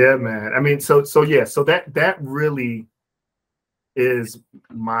 Yeah, man. I mean, so that really is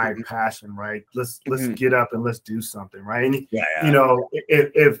my passion, right? Let's get up and let's do something, right? And you know,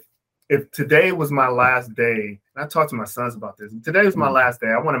 if today was my last day, and I talked to my sons about this. If today was my last day,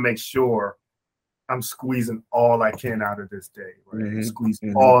 I want to make sure I'm squeezing all I can out of this day, right? Squeeze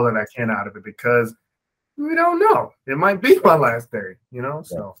all that I can out of it, because we don't know. It might be my last day, you know?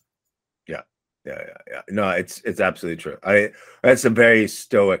 So yeah. No, it's absolutely true. That's a very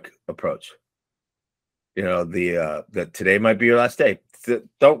stoic approach. You know, that today might be your last day.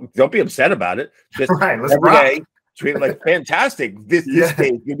 Don't be upset about it. Just let's every rock. day treat it like fantastic. This day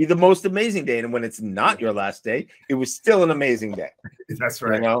is gonna be the most amazing day. And when it's not your last day, it was still an amazing day. That's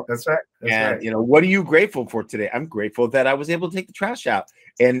right. You know? That's right. You know, what are you grateful for today? I'm grateful that I was able to take the trash out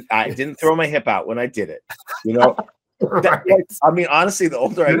and I didn't throw my hip out when I did it. You know, I mean, honestly, the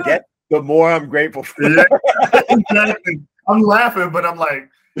older I get, the more I'm grateful for. Exactly. I'm laughing, but I'm like,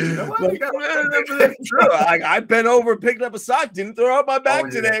 you know what? That's true. I bent over, picked up a sock, didn't throw out my back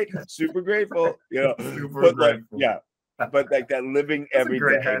today. Super grateful. You know, super grateful. But like that living That's every a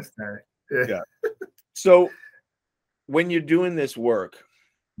great day. Hashtag. Yeah. So when you're doing this work,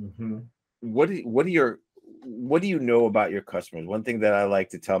 what do you know about your customers? One thing that I like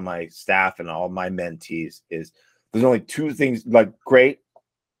to tell my staff and all my mentees is there's only two things. Like, great,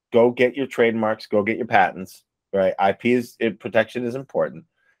 go get your trademarks, go get your patents. Right? Protection is important.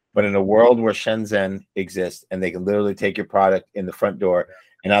 But in a world where Shenzhen exists and they can literally take your product in the front door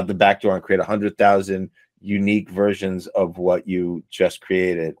and out the back door and create 100,000 unique versions of what you just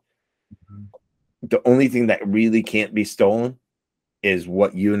created, the only thing that really can't be stolen is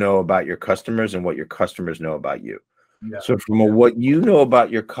what you know about your customers and what your customers know about you. So from what you know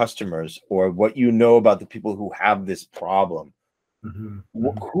about your customers, or what you know about the people who have this problem,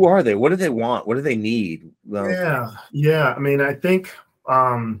 who are they? What do they want? What do they need? I mean, I think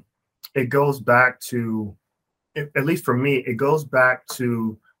it goes back to, at least for me, it goes back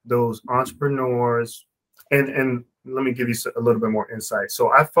to those entrepreneurs. And let me give you a little bit more insight.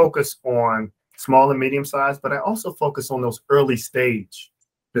 So I focus on small and medium sized, but I also focus on those early stage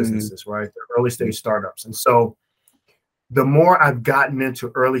businesses, right? The early stage startups. And so the more I've gotten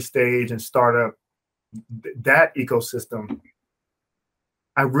into early stage and startup, that ecosystem,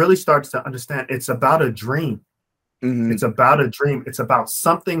 I really started to understand it's about a dream. It's about a dream. It's about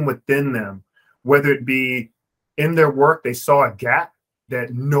something within them, whether it be in their work, they saw a gap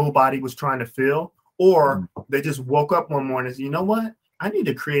that nobody was trying to fill, or they just woke up one morning and said, you know what? I need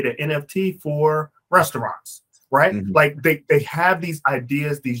to create an NFT for restaurants, right? Like they have these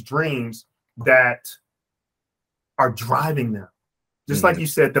ideas, these dreams that are driving them. Just like you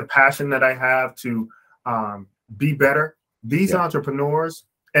said, the passion that I have to be better. These entrepreneurs,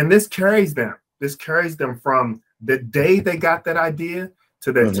 and this carries them from the day they got that idea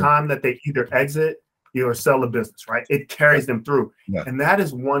to the time that they either exit or sell a business, right? It carries them through. And that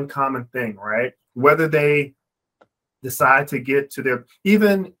is one common thing, right? Whether they decide to get to their,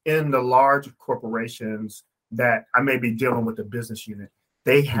 even in the large corporations that I may be dealing with a business unit,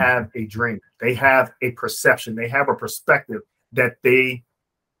 they have a dream, they have a perception, they have a perspective that they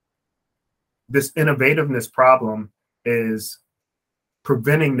this innovativeness problem is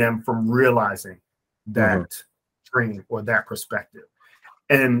preventing them from realizing that dream or that perspective.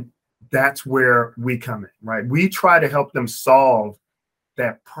 And that's where we come in, right? We try to help them solve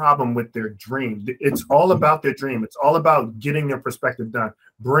that problem with their dream. It's all about their dream. It's all about getting their perspective done,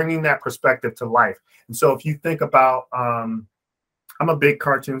 bringing that perspective to life. And so if you think about, I'm a big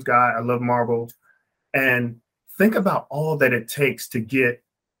cartoons guy. I love Marvel. And think about all that it takes to get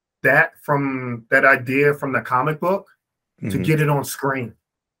that from that idea from the comic book to get it on screen,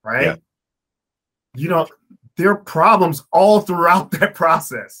 right? Yeah. You know, there are problems all throughout that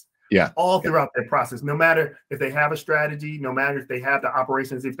process. Yeah. All throughout that process. No matter if they have a strategy, no matter if they have the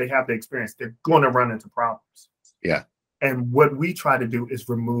operations, if they have the experience, they're going to run into problems. Yeah. And what we try to do is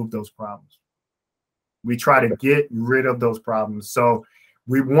remove those problems. We try to get rid of those problems. So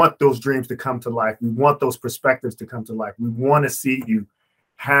we want those dreams to come to life. We want those perspectives to come to life. We want to see you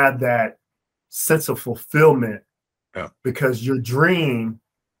have that sense of fulfillment because your dream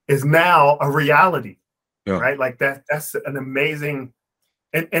is now a reality, right? Like that's an amazing,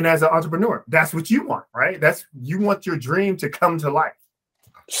 and as an entrepreneur, that's what you want, right? You want your dream to come to life.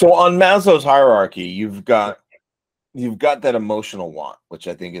 So on Maslow's hierarchy, you've got that emotional want, which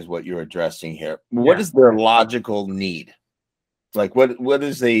I think is what you're addressing here. What is their logical need? Like what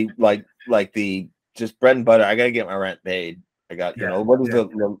is the like the just bread and butter? I got to get my rent paid. I got, what is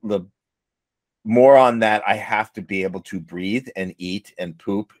the more on that? I have to be able to breathe and eat and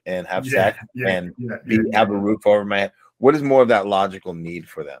poop and have sex and have a roof over my head. What is more of that logical need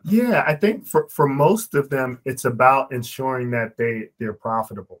for them? Yeah, I think for most of them, it's about ensuring that they're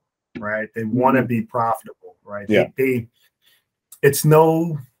profitable, right? They want to be profitable, right? Yeah. It's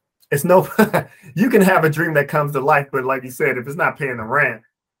no, you can have a dream that comes to life, but like you said, if it's not paying the rent,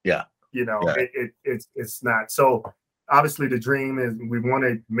 it's not. So obviously the dream is we want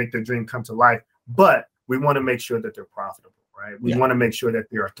to make the dream come to life, but we want to make sure that they're profitable, right? We want to make sure that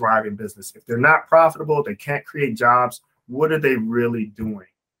they're a thriving business. If they're not profitable, they can't create jobs. What are they really doing,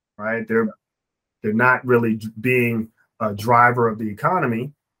 right? They're not really being a driver of the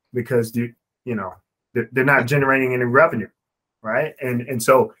economy because they're not generating any revenue, right? And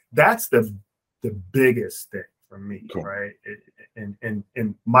so that's the biggest thing for me, right?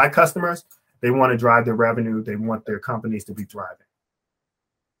 And my customers, they want to drive their revenue. They want their companies to be thriving.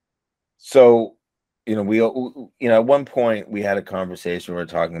 So, at one point we had a conversation. We were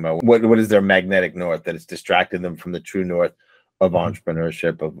talking about what is their magnetic north that has distracted them from the true north of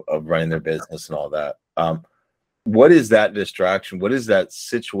entrepreneurship, of running their business and all that. What is that distraction? What is that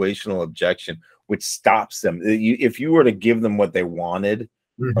situational objection which stops them? If you were to give them what they wanted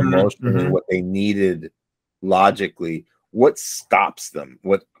emotionally, what they needed logically, what stops them?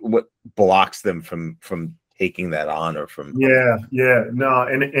 What blocks them from taking that on or from? No,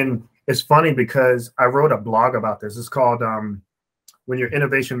 and it's funny because I wrote a blog about this. It's called "When Your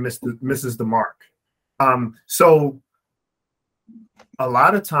Innovation Misses the Mark." So a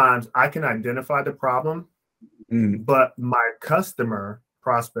lot of times I can identify the problem, but my customer,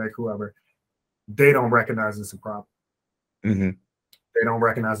 prospect, whoever, they don't recognize it's a problem. They don't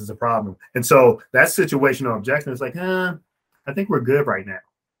recognize it's a problem. And so that situational objection is like, I think we're good right now.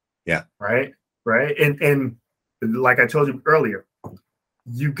 Yeah. Right. And like I told you earlier,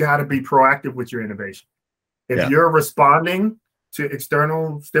 you got to be proactive with your innovation. If you're responding to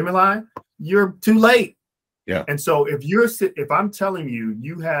external stimuli, you're too late. Yeah. And so if I'm telling you,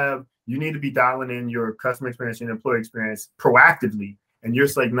 you need to be dialing in your customer experience and employee experience proactively, and you're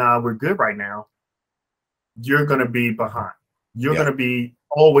just like, nah, we're good right now, you're going to be behind. You're going to be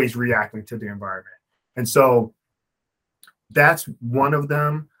always reacting to the environment. And so that's one of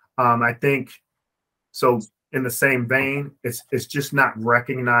them. I think so. In the same vein, it's just not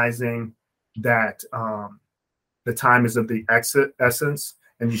recognizing that the time is of the essence,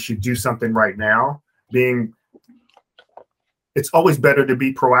 and you should do something right now. It's always better to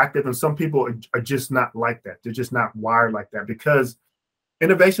be proactive, and some people are just not like that. They're just not wired like that because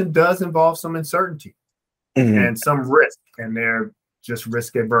innovation does involve some uncertainty and some risk, and they're just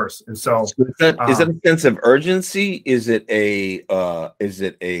risk adverse. And so, is it a sense of urgency? Is it a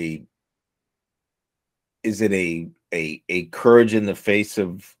courage in the face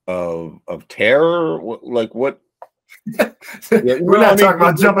of terror? Like what? We're not talking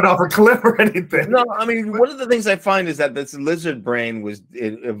about jumping off a cliff or anything. No, I mean, one of the things I find is that this lizard brain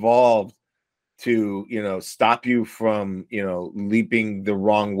evolved to, stop you from, leaping the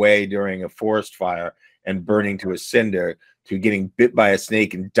wrong way during a forest fire and burning to a cinder, to getting bit by a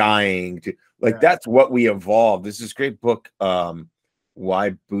snake and dying, to that's what we evolved. There's this great book,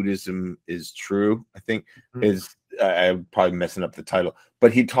 Why Buddhism is True, I think, is I'm probably messing up the title,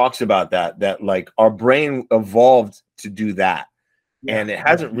 but he talks about that like our brain evolved to do that. And it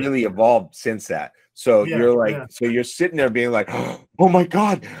hasn't really evolved since that. So you're like, so you're sitting there being like, oh my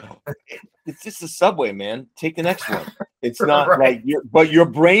God, it's just a subway, man. Take the next one. It's not like but your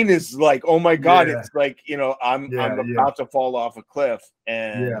brain is like, oh my God, it's like, I'm about to fall off a cliff.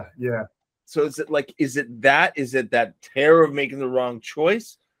 And so is it that terror of making the wrong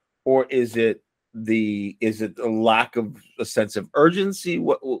choice, or is it the lack of a sense of urgency?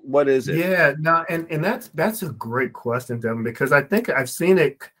 What is it? Yeah, no, and that's a great question, Devin, because I think I've seen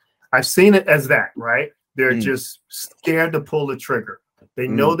it as that, right? They're just scared to pull the trigger. They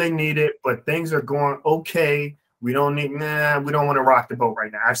know they need it, but things are going okay. We don't want to rock the boat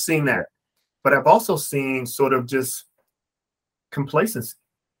right now. I've seen that. But I've also seen sort of just complacency.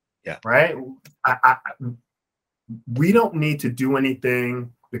 Yeah. Right. We don't need to do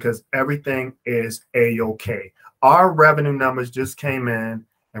anything because everything is a-okay. Our revenue numbers just came in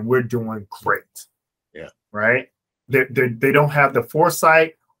and we're doing great. Yeah. Right. They don't have the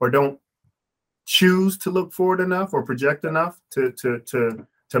foresight or don't choose to look forward enough or project enough to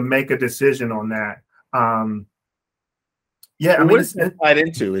make a decision on that. What is that tied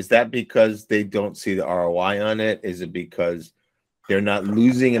into? Is that because they don't see the ROI on it? Is it because they're not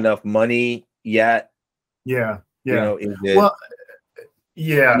losing enough money yet? Yeah. Is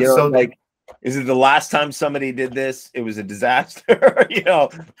it, so like, is it the last time somebody did this? It was a disaster.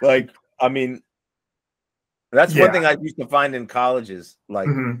 I mean, that's one thing I used to find in colleges. Like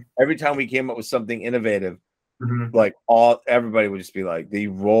every time we came up with something innovative, like everybody would just be like, they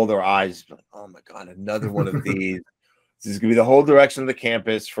roll their eyes, like, oh my God, another one of these. This is gonna be the whole direction of the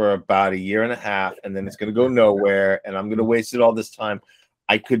campus for about a year and a half, and then it's gonna go nowhere, and I'm gonna waste it all this time.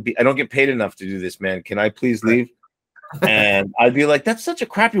 I don't get paid enough to do this, man. Can I please leave? And I'd be like, that's such a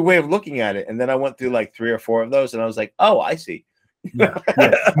crappy way of looking at it. And then I went through like 3 or 4 of those, and I was like, oh, I see. No,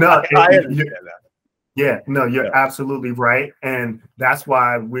 you're absolutely right. And that's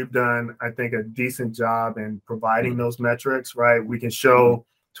why we've done, I think, a decent job in providing those metrics, right? We can show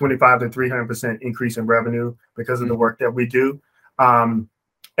 25 to 300% increase in revenue because of the work that we do. And,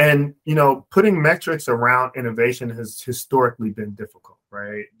 putting metrics around innovation has historically been difficult,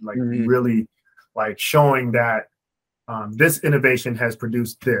 right? Like really like showing that this innovation has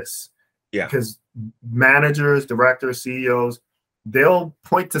produced this. Yeah. Because managers, directors, CEOs, they'll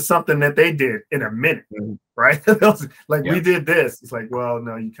point to something that they did in a minute, right? We did this. It's like, well,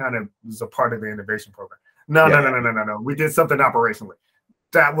 no, you kind of was a part of the innovation program. No. We did something operationally.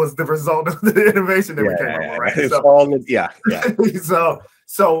 That was the result of the innovation that we came up with, right? It's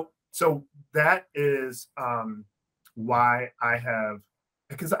So that is why I have,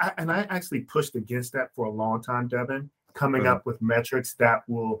 because I actually pushed against that for a long time, Devin, coming up with metrics that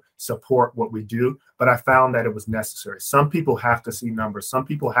will support what we do. But I found that it was necessary. Some people have to see numbers. Some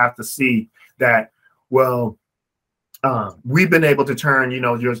people have to see that, well, we've been able to turn,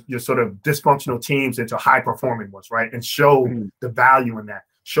 your sort of dysfunctional teams into high performing ones, right? And show the value in that,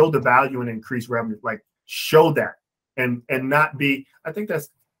 show the value in increased revenue, like show that and not be, I think that's,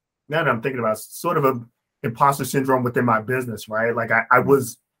 now that I'm thinking about it, sort of a imposter syndrome within my business, right? Like I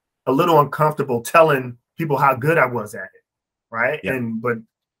was a little uncomfortable telling people how good I was at it, right? Yeah. But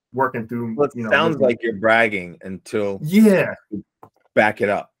working through, well, it sounds like you're bragging until you back it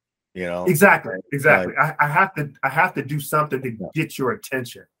up. Exactly. I have to do something to get your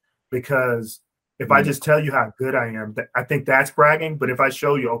attention, because if I just tell you how good I am, I think that's bragging. But if I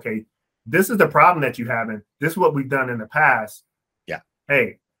show you, okay, this is the problem that you have, and this is what we've done in the past. Yeah.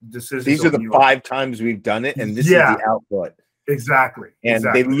 Hey, these are the 5 times we've done it, and this is the output. Exactly. And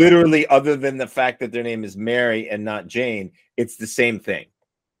they literally, other than the fact that their name is Mary and not Jane, it's the same thing,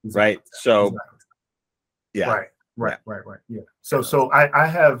 right? So, Right. Yeah. So I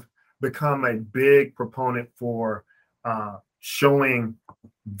have become a big proponent for showing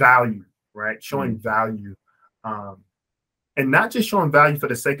value, right? Showing value, and not just showing value for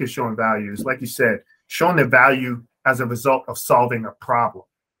the sake of showing value. It's like you said, showing the value as a result of solving a problem,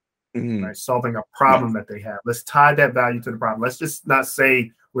 right? Solving a problem that they have. Let's tie that value to the problem. Let's just not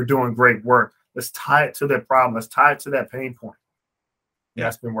say we're doing great work. Let's tie it to that problem. Let's tie it to that pain point.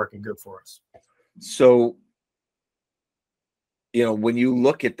 That's been working good for us. So, when you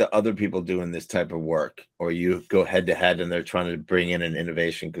look at the other people doing this type of work, or you go head to head and they're trying to bring in an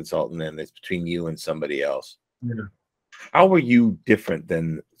innovation consultant, and it's between you and somebody else. How are you different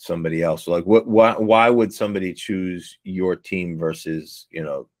than somebody else? Like, why would somebody choose your team versus,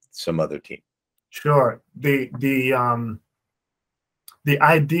 some other team? Sure. The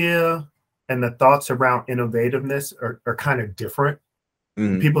idea and the thoughts around innovativeness are kind of different.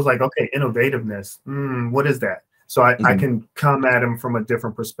 People's like, okay, innovativeness. What is that? So I can come at them from a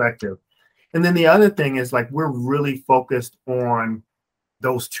different perspective. And then the other thing is like, we're really focused on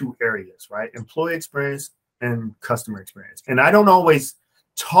those two areas, right? Employee experience and customer experience. And I don't always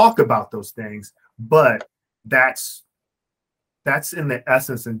talk about those things, but that's in the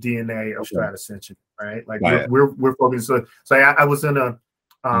essence and DNA of Stratascension, right? Like we're focused. So I was in a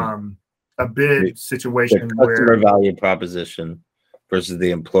bid situation the where customer value proposition versus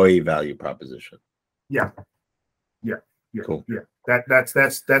the employee value proposition. Yeah. Cool. Yeah.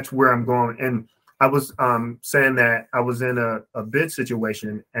 That's where I'm going. And I was saying that I was in a bid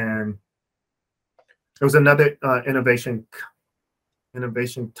situation, and it was another innovation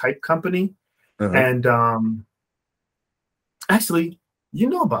type company. And actually, you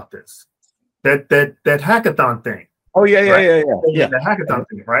know about this, that hackathon thing. Oh yeah. The hackathon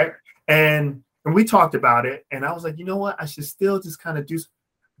thing, right? And we talked about it, and I was like, you know what, I should still just kind of do.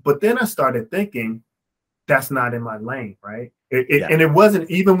 But then I started thinking, that's not in my lane, right? And it wasn't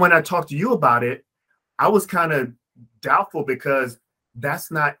even when I talked to you about it. I was kind of doubtful because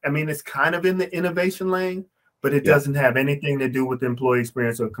that's not. I mean, it's kind of in the innovation lane, but it doesn't have anything to do with employee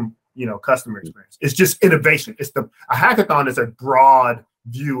experience or customer experience. It's just innovation. A hackathon is a broad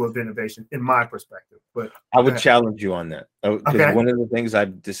view of innovation in my perspective. But I would challenge you on that, because one of the things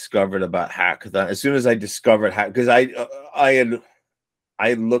I've discovered about hackathon, as soon as I discovered because I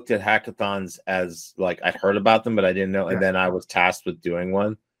had looked at hackathons as like I'd heard about them, but I didn't know. And then I was tasked with doing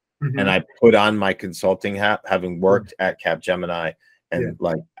one, and I put on my consulting hat, having worked at Capgemini. And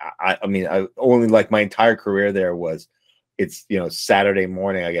I mean, I only like my entire career there was, it's, Saturday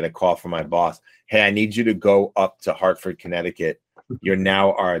morning, I get a call from my boss. Hey, I need you to go up to Hartford, Connecticut. You're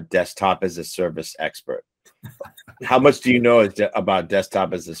now our desktop as a service expert. How much do you know about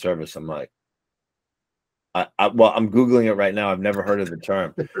desktop as a service? I'm like, well, I'm Googling it right now. I've never heard of the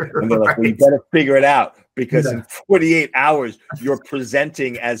term. And they're like, well, you better figure it out, because in 48 hours, you're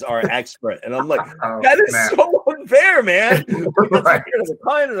presenting as our expert. And I'm like, that is so unfair, man. But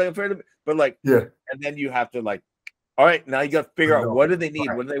like, and then you have to like, all right, now you got to figure out, what do they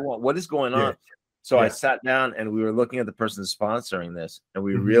need? What do they want? What is going on? So I sat down and we were looking at the person sponsoring this, and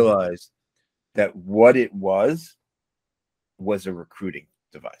we realized that what it was a recruiting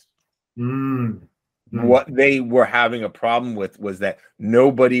device. What they were having a problem with was that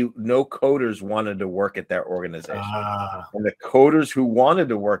no coders wanted to work at their organization. And the coders who wanted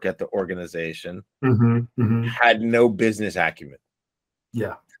to work at the organization had no business acumen.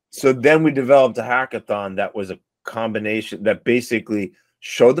 So then we developed a hackathon that was a combination that basically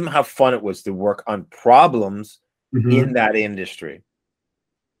showed them how fun it was to work on problems in that industry.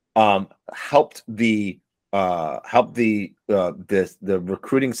 Helped the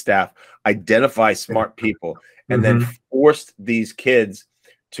recruiting staff identify smart people, and then forced these kids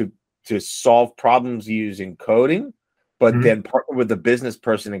to solve problems using coding, but then partner with a business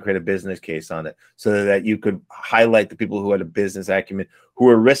person and create a business case on it, so that you could highlight the people who had a business acumen, who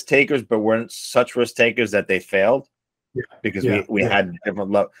were risk takers, but weren't such risk takers that they failed, because we had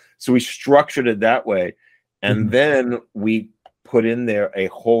different level. So we structured it that way, and then we put in there a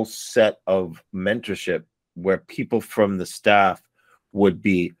whole set of mentorship where people from the staff would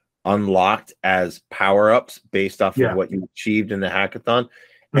be unlocked as power-ups based off of what you achieved in the hackathon.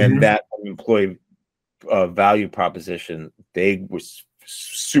 And that employee value proposition, they was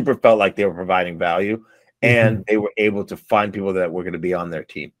super felt like they were providing value, and they were able to find people that were going to be on their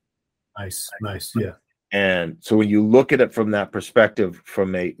team. Nice. And so when you look at it from that perspective,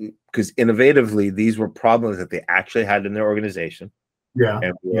 because innovatively, these were problems that they actually had in their organization.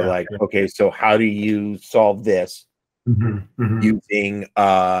 And we were like, okay, so how do you solve this using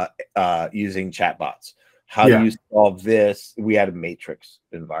chatbots? How do you solve this? We had a matrix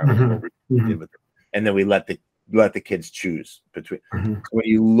environment, and then we let the kids choose between. When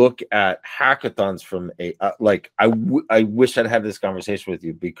you look at hackathons from I wish I'd have this conversation with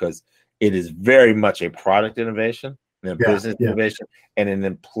you, because it is very much a product innovation and a business innovation, and an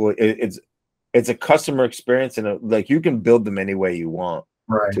employee. It's a customer experience, and you can build them any way you want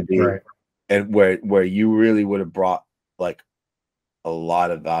to be, and where you really would have brought like a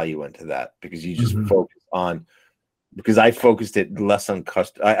lot of value into that, because you just focus on. Because I focused it less on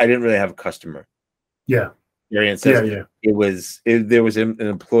customer. I didn't really have a customer. Experience. There was an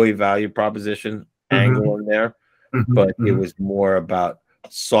employee value proposition angle in there, but it was more about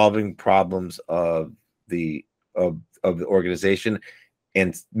solving problems of the organization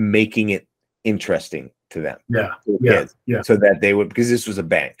and making it interesting to them, so that they would, because this was a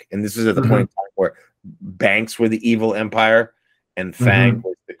bank, and this was at the point in time where banks were the evil empire, and Fang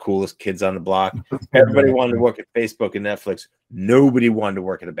was the coolest kids on the block. Everybody wanted to work at Facebook and Netflix. Nobody wanted to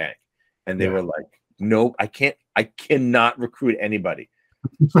work at a bank, and they were like, "No, I can't I cannot recruit anybody.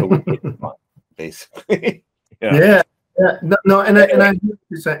 So we take them on, basically. Yeah. No, and I hear what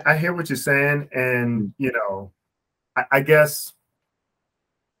you're saying. I hear what you're saying, and I guess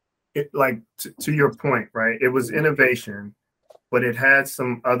it, like to your point, right? It was innovation, but it had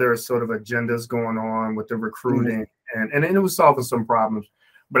some other sort of agendas going on with the recruiting, and it was solving some problems.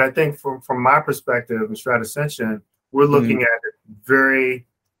 But I think from my perspective in Stratascension, we're looking at it very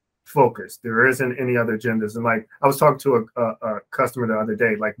focused. There isn't any other agendas. And like I was talking to a customer the other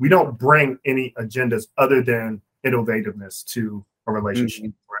day, like we don't bring any agendas other than innovativeness to a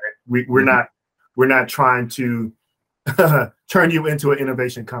relationship, right? We're not trying to turn you into an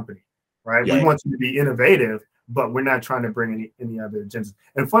innovation company, right? We want you to be innovative, but we're not trying to bring any other agendas.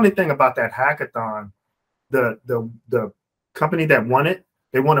 And funny thing about that hackathon, the company that won it,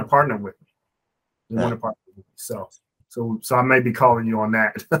 they want to partner with me. They want to partner with me. So I may be calling you on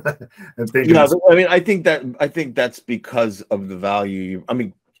that. And thinking, I mean, I think that's because of the value. I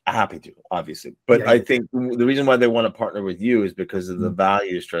mean, happy to, obviously, but I think the reason why they want to partner with you is because of the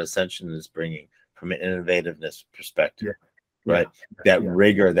value Stratascension is bringing from an innovativeness perspective, right? That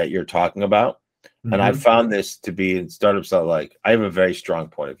rigor that you're talking about. And I found this to be in startups that like I have a very strong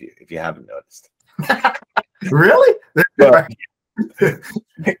point of view. If you haven't noticed, really.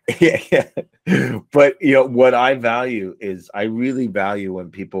 Yeah. But what I value is I really value when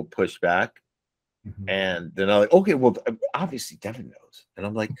people push back and they're not like, okay, well, obviously Devin knows. And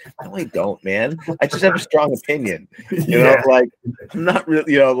I'm like, no, I don't, man. I just have a strong opinion. You know, like I'm not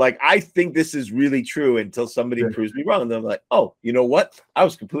really, like I think this is really true until somebody proves me wrong. And then I'm like, oh, you know what? I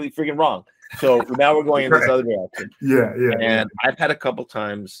was completely freaking wrong. So now we're going in this other direction. And I've had a couple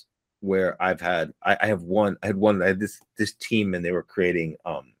times where I had this team and they were creating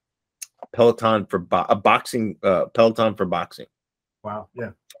Peloton for boxing. Wow.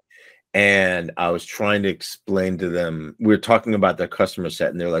 Yeah. And I was trying to explain to them, we were talking about their customer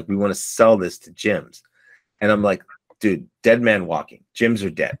set, and they're like, we want to sell this to gyms. And I'm like, dude, dead man walking. Gyms are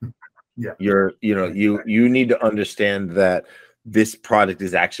dead. Yeah. You need to understand that this product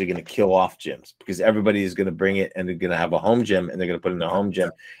is actually going to kill off gyms because everybody is going to bring it and they're going to have a home gym and they're going to put it in their home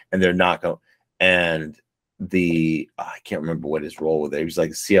gym and they're not going. And I can't remember what his role was there. He was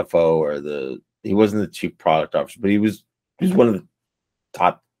like a CFO or he wasn't the chief product officer, but he was one of the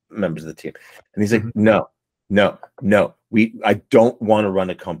top members of the team. And he's like, no, I don't want to run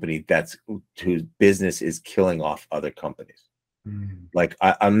a company whose business is killing off other companies. Like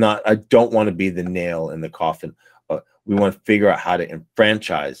I don't want to be the nail in the coffin. We want to figure out how to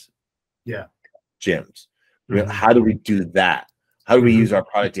enfranchise gyms. How do we do that? How do we use our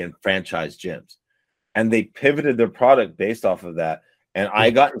product to enfranchise gyms? And they pivoted their product based off of that. And I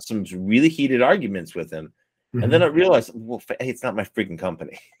got in some really heated arguments with him. And then I realized, well, hey, it's not my freaking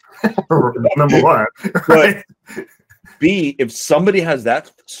company. Number one. But B, if somebody has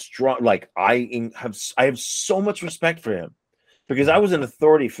that strong, like I have so much respect for him because I was an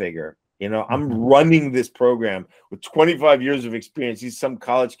authority figure. I'm running this program with 25 years of experience. He's some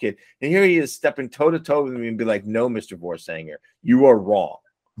college kid. And here he is stepping toe to toe with me and be like, no, Mr. Vorsanger, you are wrong.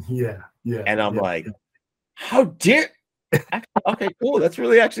 Yeah. And I'm like, how dare? Okay, cool. That's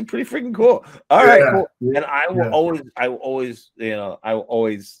really actually pretty freaking cool. All right, cool. And I will always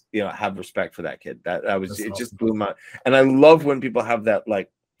have respect for that kid. It just blew my. And I love when people have that, like,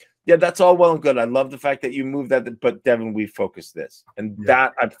 yeah, that's all well and good. I love the fact that you moved that, but Devin, we focus this, and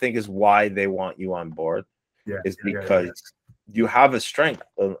that I think is why they want you on board. Is because you have a strength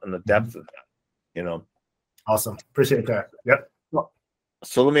and the depth of that. Awesome, appreciate that. Yep.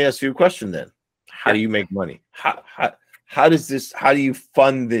 So let me ask you a question then. How do you make money? How do you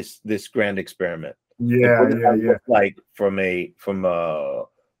fund this grand experiment? Like from a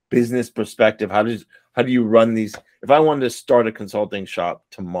business perspective, how do you run these? If I wanted to start a consulting shop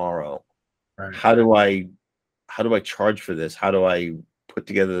tomorrow, how do I charge for this? How do I put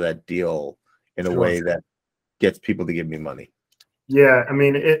together that deal in a way that gets people to give me money? Yeah, I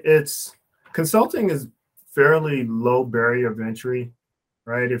mean, it's consulting is fairly low barrier of entry.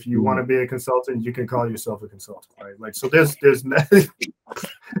 Right. If you want to be a consultant, you can call yourself a consultant. Right. Like, so there's nothing,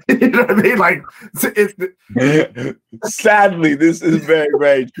 you know what I mean? Like, sadly, this is very,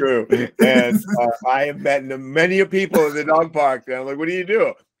 very true. And I have met many people in the dog park. And I'm like, what do you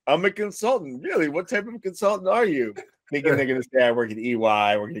do? I'm a consultant. Really? What type of consultant are you? Thinking they're going to say, I work at EY,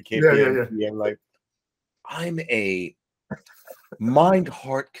 I work at KPMG. I'm like, I'm a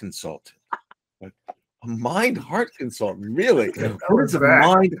mind-heart consultant. Like, a mind-heart consultant, really? What is a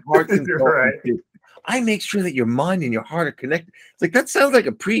mind-heart consultant? I make sure that your mind and your heart are connected. It's like, that sounds like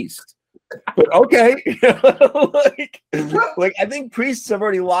a priest. But okay, like I think priests have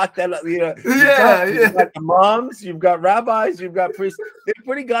already locked that up. You've got the moms, you've got rabbis, you've got priests. They've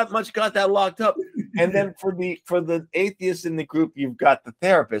pretty got that locked up. And then for the atheists in the group, you've got the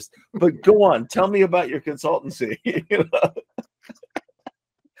therapist. But go on, tell me about your consultancy.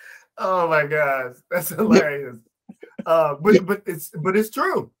 Oh my gosh, that's hilarious. But it's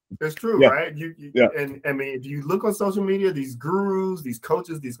true. It's true, right? And I mean, if you look on social media, these gurus, these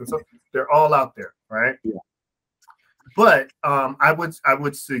coaches, these consultants, they're all out there, right? Yeah. But I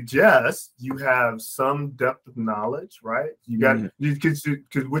would suggest you have some depth of knowledge, right? You got because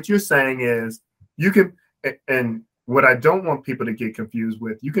what you're saying is you can, and what I don't want people to get confused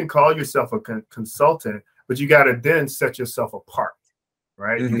with, you can call yourself a consultant, but you got to then set yourself apart,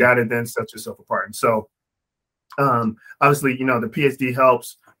 right? You got to then set yourself apart, and so. Obviously, the PhD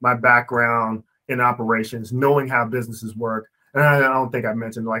helps my background in operations, knowing how businesses work. And I don't think I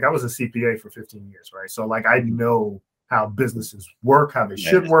mentioned, like, I was a CPA for 15 years, right? So, like, I know how businesses work, how they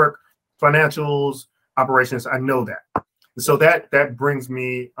should work, financials, operations. I know that. So that brings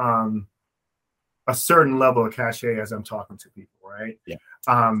me a certain level of cachet as I'm talking to people, right? Yeah.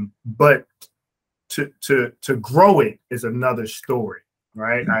 But to grow it is another story.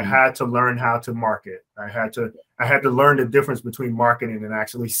 Right. I had to learn how to market. I had to learn the difference between marketing and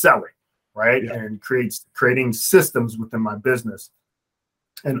actually selling. Right. Yeah. And creating systems within my business.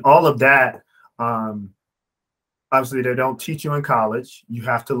 And all of that, obviously, they don't teach you in college. You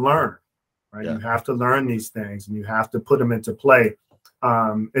have to learn. Right. Yeah. You have to learn these things and you have to put them into play.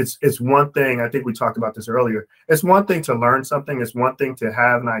 It's one thing. I think we talked about this earlier. It's one thing to learn something. It's one thing to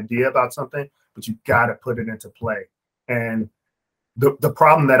have an idea about something, but you got to put it into play. And the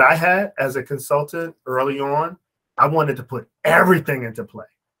problem that I had as a consultant early on, I wanted to put everything into play.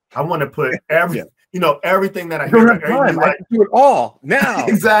 I want to put everything that I hear. I can do it all now.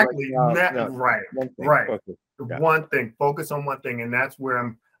 Exactly. No. Right. One thing. Focus on one thing, and that's where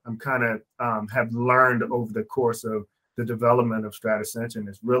I'm kind of have learned over the course of the development of Stratascension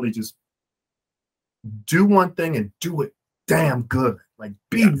is really just do one thing and do it damn good. Like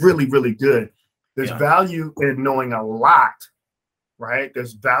be really, really good. There's value in knowing a lot. Right?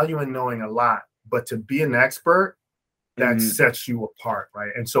 There's value in knowing a lot, but to be an expert, that sets you apart,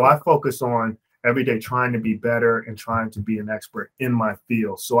 right? And so I focus on every day trying to be better and trying to be an expert in my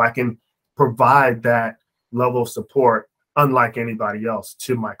field so I can provide that level of support, unlike anybody else,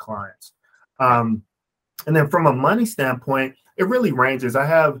 to my clients. And then from a money standpoint, it really ranges. I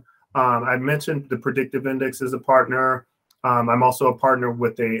have, I mentioned the Predictive Index as a partner. I'm also a partner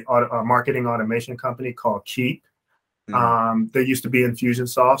with a marketing automation company called Keep. They used to be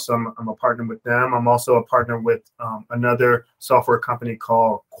Infusionsoft, so I'm a partner with them. I'm also a partner with another software company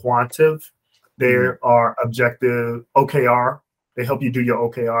called Quantive. They are objective OKR. They help you do your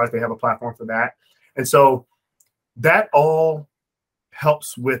OKRs. They have a platform for that. And so that all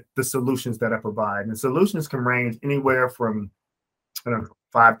helps with the solutions that I provide. And solutions can range anywhere from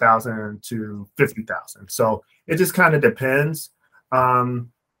 5,000 to 50,000. So it just kind of depends. And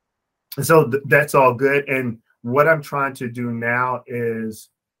so that's all good. And what I'm trying to do now is,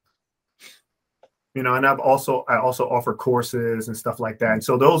 and I also offer courses and stuff like that. And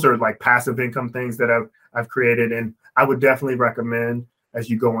so those are like passive income things that I've created. And I would definitely recommend as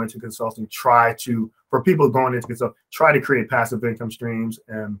you go into consulting, for people going into consulting, try to create passive income streams.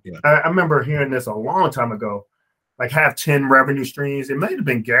 And I remember hearing this a long time ago, like have 10 revenue streams. It might have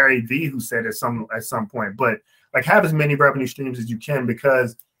been Gary Vee who said at some point, but like have as many revenue streams as you can,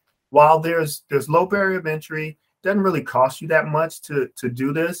 because while there's low barrier of entry, doesn't really cost you that much to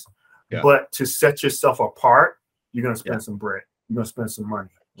do this, but to set yourself apart, you're going to spend some bread. You're going to spend some money,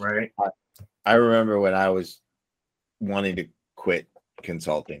 right? I remember when I was wanting to quit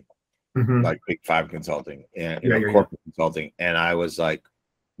consulting, like Big Five consulting and corporate consulting, and I was like,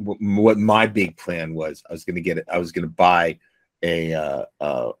 what my big plan was, I was going to buy a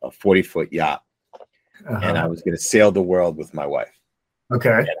 40-foot yacht, and I was going to sail the world with my wife.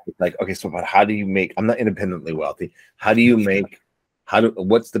 Okay. Like, okay, so but how do you make, I'm not independently wealthy. How do you make,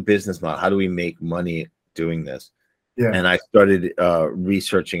 what's the business model? How do we make money doing this? Yeah. And I started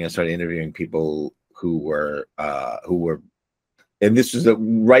researching and started interviewing people who were, and this was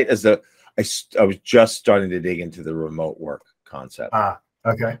right as I was just starting to dig into the remote work concept.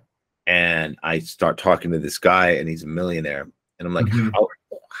 Okay. And I start talking to this guy and he's a millionaire. And I'm like,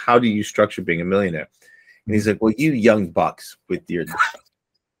 how do you structure being a millionaire? And he's like, well, you young bucks with your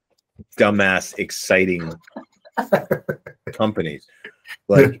dumbass, exciting companies.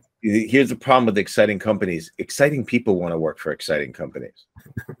 Like, here's the problem with exciting companies. Exciting people want to work for exciting companies.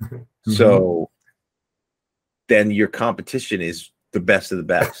 So then your competition is the best of the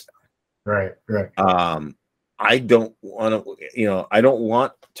best. Right. I don't want to, I don't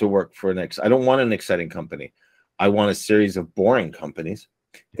want to work for I don't want an exciting company. I want a series of boring companies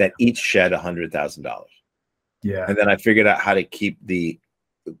that each shed $100,000. Yeah. And then I figured out how to keep the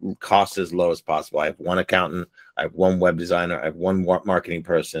cost as low as possible. I have one accountant, I have one web designer, I have one marketing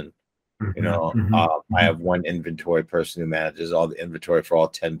person. I have one inventory person who manages all the inventory for all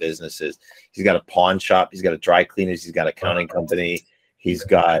 10 businesses. He's got a pawn shop, he's got a dry cleaners, he's got an accounting company, he's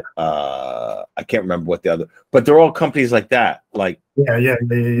got I can't remember what the other, but they're all companies like that. Like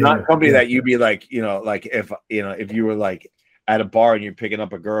not a company that you'd be like, like if you were like at a bar and you're picking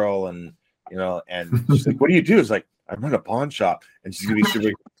up a girl and and she's like, what do you do? It's like, I run a pawn shop, and she's gonna be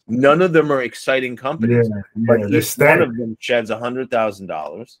super. None of them are exciting companies, but each one of them sheds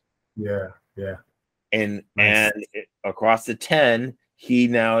 $100,000. Yeah. And across the 10, he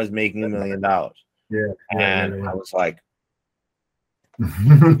now is making $1 million. And I was like,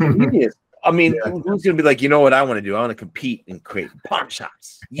 genius. I mean, who's gonna be like, you know what I want to do? I want to compete and create pawn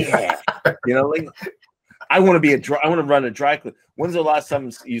shops. Yeah, like I want to run a dry cleaner. When's the last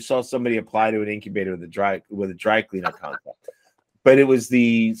time you saw somebody apply to an incubator with a dry cleaner concept? But it was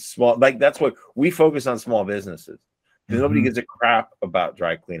the small, like that's what we focus on, small businesses. Because nobody gives a crap about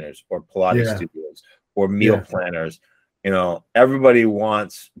dry cleaners or Pilates studios or meal planners. Everybody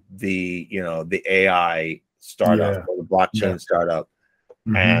wants the AI startup or the blockchain startup.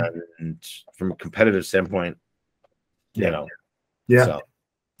 And from a competitive standpoint, No,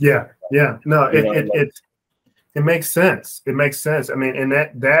 it makes sense. It makes sense. I mean, and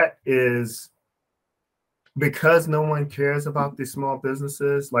that is because no one cares about these small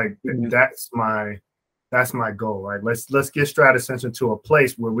businesses. Like that's my goal, right? Let's get Stratascension to a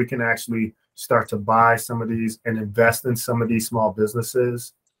place where we can actually start to buy some of these and invest in some of these small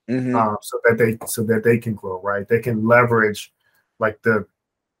businesses, so that they can grow, right? They can leverage like the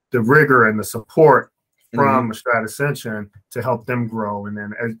rigor and the support from Stratascension to help them grow, and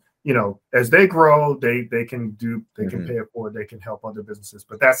then as they grow, they can pay it forward, they can help other businesses.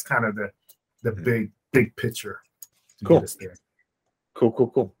 But that's kind of the big picture. Cool.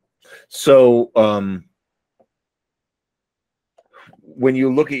 Cool. So when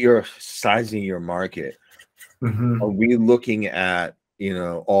you look at your sizing your market, are we looking at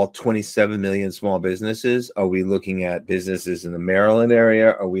all 27 million small businesses? Are we looking at businesses in the Maryland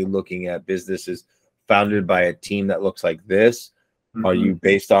area? Are we looking at businesses founded by a team that looks like this? Are you,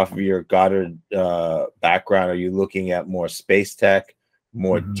 based off of your Goddard background, are you looking at more space tech,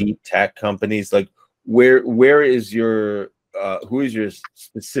 more deep tech companies? Like where is your who is your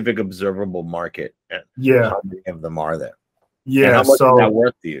specific observable market? And how many of them are there? And how much is that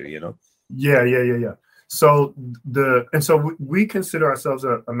worth to you? Yeah. So we consider ourselves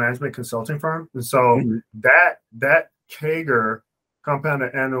a management consulting firm, and so that CAGR,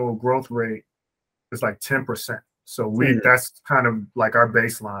 compounded annual growth rate, is like 10%. So that's kind of like our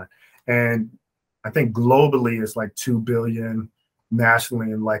baseline, and I think globally it's like 2 billion,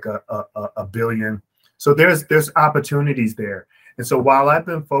 nationally and like a billion. So there's opportunities there. And so while I've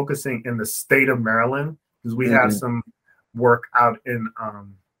been focusing in the state of Maryland, because we have some work out in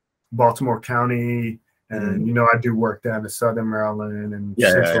Baltimore County, and I do work down in Southern Maryland and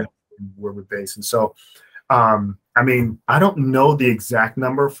Central where we're based. And so I mean, I don't know the exact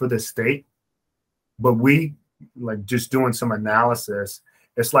number for the state, but we like just doing some analysis,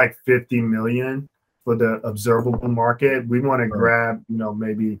 it's like 50 million for the observable market. We want to grab,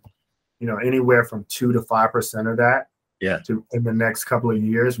 maybe, anywhere from 2 to 5% of that. To in the next couple of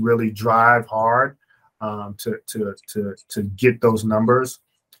years, really drive hard to get those numbers.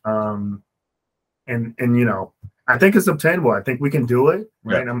 And I think it's obtainable. I think we can do it.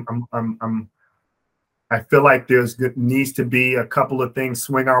 Right. I feel like needs to be a couple of things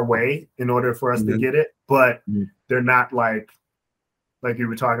swing our way in order for us to get it, but they're not like you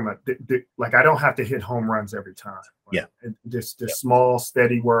were talking about. Like I don't have to hit home runs every time. Right? Just small,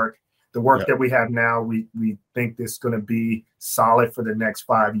 steady work. The work that we have now, we think this is going to be solid for the next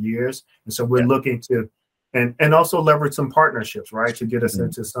 5 years, and so we're looking to, and also leverage some partnerships, right, to get us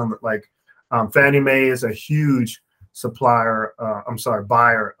into some like Fannie Mae is a huge buyer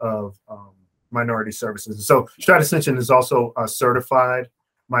of minority services. So Stratascension is also a certified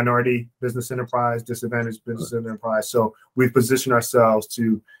minority business enterprise, disadvantaged business enterprise. So we've positioned ourselves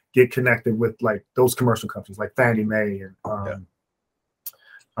to get connected with like those commercial companies like Fannie Mae and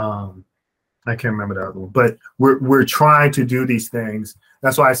I can't remember the other one, but we're trying to do these things.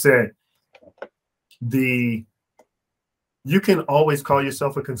 That's why I said you can always call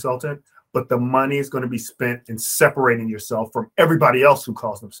yourself a consultant, but the money is going to be spent in separating yourself from everybody else who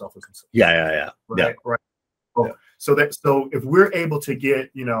calls themselves a consultant. Right. So if we're able to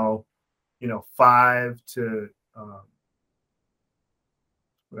get, 5 to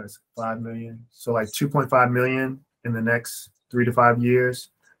 5 million. So like 2.5 million in the next 3 to 5 years.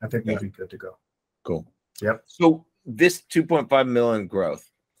 I think we'll be good to go. Cool. Yep. So this 2.5 million growth,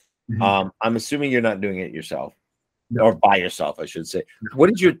 I'm assuming you're not doing it yourself. No. Or by yourself, I should say. No. What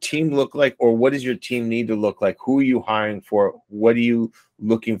does your team look like, or what does your team need to look like? Who are you hiring for? What are you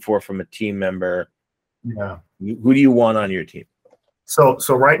looking for from a team member? Yeah. Who do you want on your team? So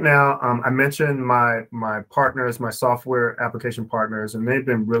right now, I mentioned my partners, my software application partners, and they've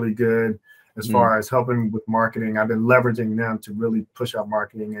been really good as far as helping with marketing. I've been leveraging them to really push out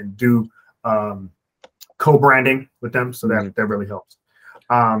marketing and do co-branding with them, so that really helps.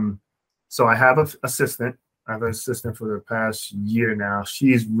 So I have an assistant. I have an assistant for the past year now.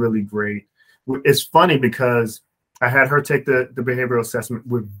 She's really great. It's funny because I had her take the behavioral assessment.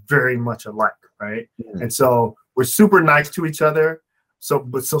 We're very much alike, right? And so we're super nice to each other. So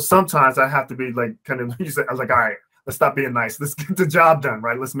sometimes I have to be like kind of. I was like, all right, let's stop being nice. Let's get the job done,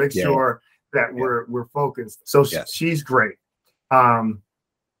 right? Let's make sure that we're focused. So she's great. I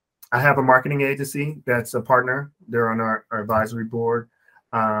have a marketing agency that's a partner. They're on our advisory board.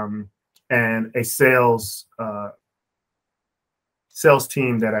 And a sales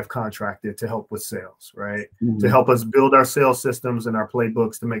team that I've contracted to help with sales, right? To help us build our sales systems and our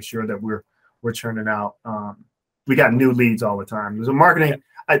playbooks to make sure that we're churning out. We got new leads all the time. There's a marketing.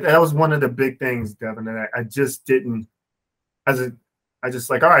 That was one of the big things, Devin, that I just didn't. I just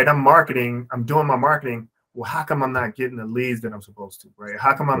like, all right, I'm marketing. I'm doing my marketing. Well, how come I'm not getting the leads that I'm supposed to, right?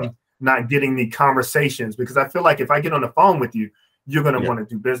 How come I'm not getting the conversations? Because I feel like if I get on the phone with you, you're going to want to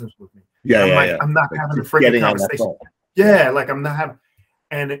do business with me. I'm not having a freaking conversation. Like I'm not having,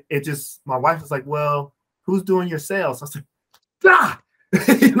 and it just, my wife was like, well, who's doing your sales? I was like,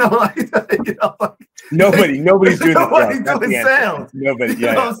 nobody's doing sales. Nobody.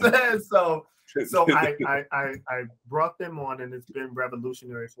 You know what I'm saying? So I brought them on, and it's been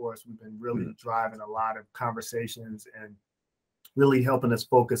revolutionary for us. We've been really driving a lot of conversations and really helping us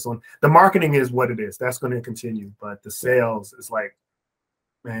focus on the marketing is what it is. That's going to continue, but the sales is like,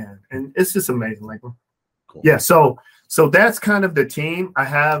 man, and it's just amazing. Like, cool. So that's kind of the team. I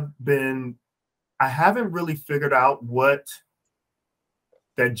haven't really figured out what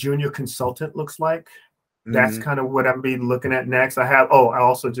that junior consultant looks like. That's kind of what I'm be looking at next. I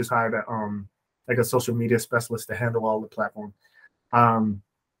also just hired a social media specialist to handle all the platform.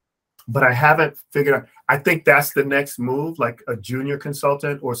 But I haven't figured out. I think that's the next move, like a junior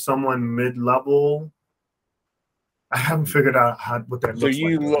consultant or someone mid-level. I haven't figured out what that looks like. So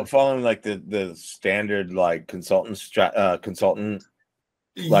you following like the standard like consultant,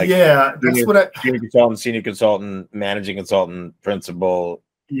 like that's what junior consultant, senior consultant, managing consultant, principal.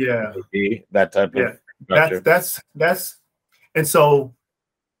 VP, that type of. That's and so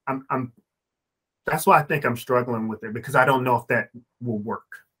I'm. That's why I think I'm struggling with it, because I don't know if that will work.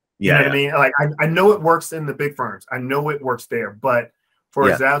 You know what I mean? Like I know it works in the big firms. I know it works there, but for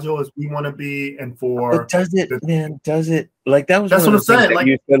as agile as we want to be, and for does it? Like that was. That's what I'm saying. Like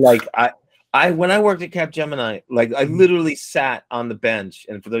you said, like I when I worked at Capgemini, like I literally sat on the bench.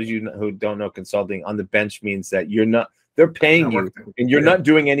 And for those of you who don't know, consulting on the bench means that they're paying you and you're not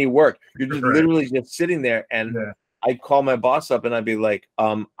doing any work. You're just literally just sitting there. And I'd call my boss up and I'd be like,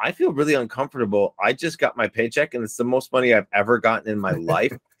 I feel really uncomfortable. I just got my paycheck and it's the most money I've ever gotten in my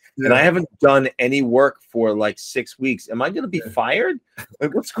life. And I haven't done any work for like 6 weeks. Am I going to be fired?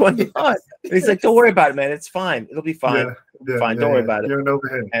 Like, what's going on? And he's like, don't worry about it, man. It's fine. It'll be fine. Fine. Don't worry about it. You're an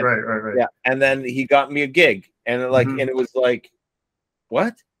overhead. And, right. Yeah. And then he got me a gig, and and it was like,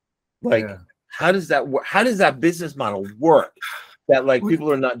 what? Like, how does that work? How does that business model work? That like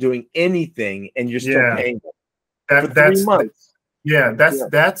people are not doing anything and you're still paying them for 3 months.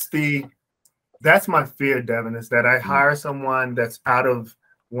 That's my fear, Devin, is that I hire someone that's out of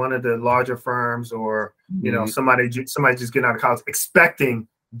one of the larger firms, or somebody just getting out of college expecting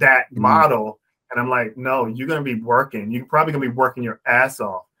that model, and I'm like, no, you're gonna be working. You're probably gonna be working your ass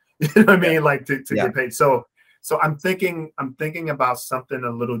off. You know what I mean? Like to get paid. So I'm thinking about something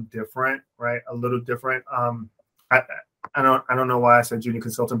a little different, right? A little different. I don't know why I said junior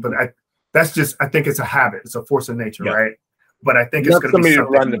consultant, but I think it's a habit. It's a force of nature, right? But I think it's going to be somebody to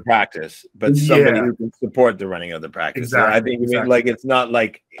run the practice, but somebody who can support the running of the practice. Exactly. I think like it's not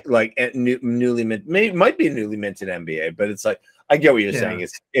like newly minted. Might be a newly minted MBA, but it's like I get what you're saying.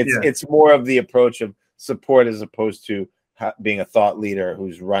 It's more of the approach of support as opposed to being a thought leader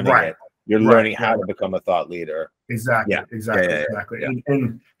who's running it. You're learning how to become a thought leader. Exactly.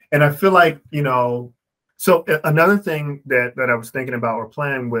 And I feel like So another thing that I was thinking about or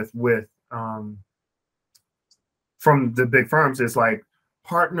playing with from the big firms is like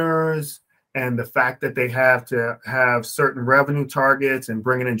partners and the fact that they have to have certain revenue targets and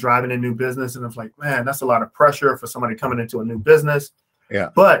bringing and driving in new business. And it's like, man, that's a lot of pressure for somebody coming into a new business. Yeah.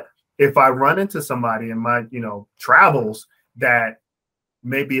 But if I run into somebody in my, travels that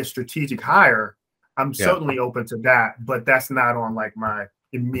may be a strategic hire, I'm certainly open to that, but that's not on like my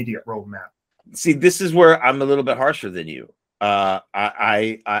immediate roadmap. See, this is where I'm a little bit harsher than you.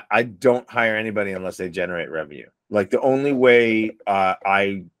 I don't hire anybody unless they generate revenue. Like the only way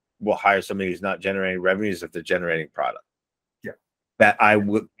I will hire somebody who's not generating revenue is if they're generating product. Yeah. That I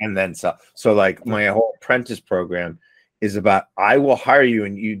would, and then sell. So like my whole apprentice program is about, I will hire you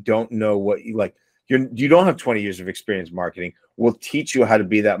and you don't know what you like. You don't have 20 years of experience marketing. We'll teach you how to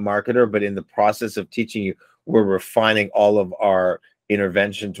be that marketer, but in the process of teaching you, we're refining all of our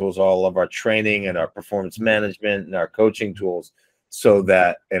intervention tools, all of our training and our performance management and our coaching tools, so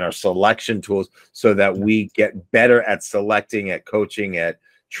that, and our selection tools, so that we get better at selecting, at coaching, at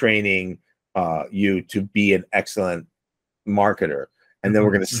training you to be an excellent marketer. And then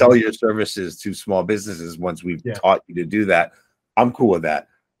we're going to sell your services to small businesses once we've taught you to do that. I'm cool with that.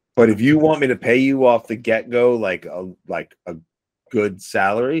 But if you want me to pay you off the get-go like a good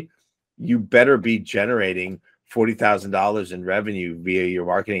salary, you better be generating $40,000 in revenue via your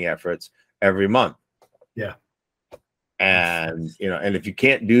marketing efforts every month. Yeah. And and if you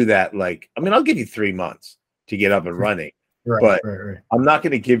can't do that, I'll give you 3 months to get up and running. Right. I'm not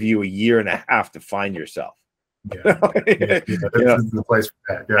going to give you a year and a half to find yourself. Yeah. This is the place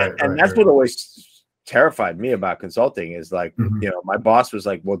for that. And that's what always terrified me about consulting is like, my boss was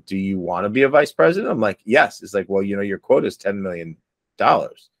like, well, do you want to be a vice president? I'm like, yes. It's like, well, your quota is $10 million.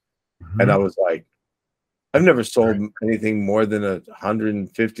 And I was like, I've never sold anything more than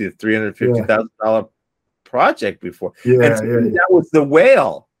 $150,000 to $350,000 project before. That was the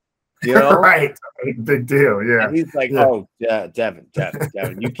whale, right? Big deal, yeah. And he's like, oh, yeah, Devin,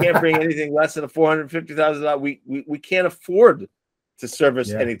 you can't bring anything less than a $450,000. We can't afford to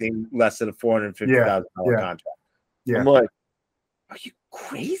service anything less than a $450,000 contract. Yeah. I'm like, are you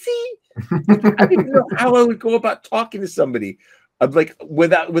crazy? I didn't know how I would go about talking to somebody. I'm like,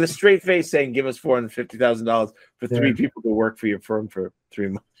 with a straight face saying, give us $450,000 for 3 people to work for your firm for 3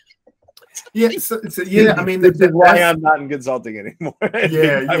 months. Yeah, I mean, this is why I'm not in consulting anymore.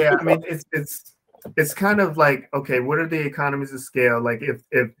 I mean, it's kind of like, okay, what are the economies of scale? Like,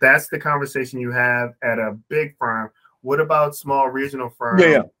 if that's the conversation you have at a big firm, what about small regional firms?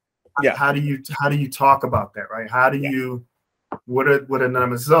 Yeah. How do you talk about that, right? How do you what are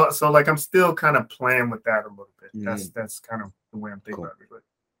numbers? So like I'm still kind of playing with that a little bit. That's kind of the way I'm thinking about it. But,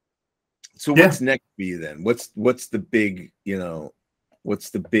 so what's next for you then? What's the big,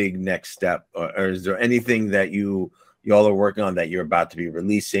 what's the big next step? Or is there anything that y'all are working on that you're about to be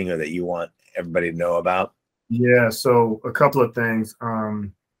releasing or that you want everybody to know about? Yeah, so a couple of things.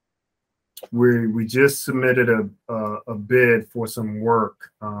 We just submitted a bid for some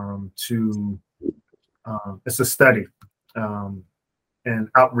work to it's a study and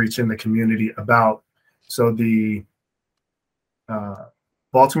outreach in the community about, so the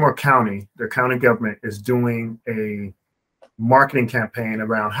Baltimore County, the county government is doing a marketing campaign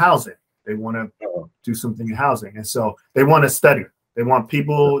around housing. They want to do something in housing. And so they want to study. They want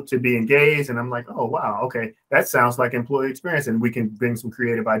people to be engaged. And I'm like, oh, wow, okay, that sounds like employee experience. And we can bring some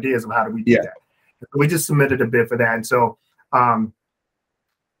creative ideas of how do we do that. We just submitted a bid for that. And so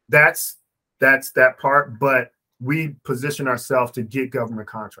that's that part. But we position ourselves to get government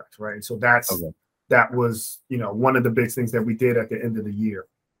contracts, right? So that was, one of the big things that we did at the end of the year.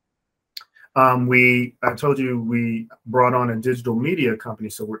 I told you we brought on a digital media company,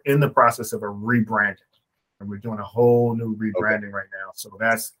 so we're in the process of a rebranding, and we're doing a whole new rebranding right now. So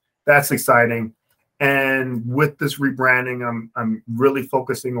that's exciting. And with this rebranding, I'm really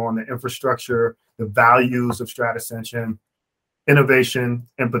focusing on the infrastructure, the values of Stratascension, innovation,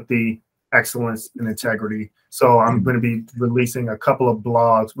 empathy, excellence, and integrity. So I'm going to be releasing a couple of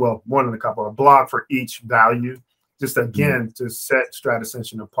blogs, well, more than a couple, a blog for each value, just again to set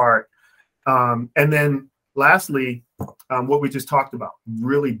Stratascension apart. And then lastly, what we just talked about,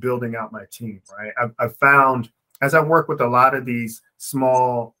 really building out my team, right? I've found, as I work with a lot of these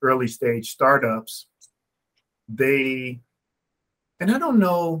small early stage startups, and I don't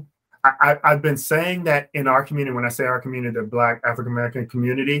know, I've been saying that in our community, when I say our community, the Black African-American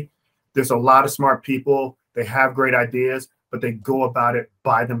community, there's a lot of smart people. They have great ideas, but they go about it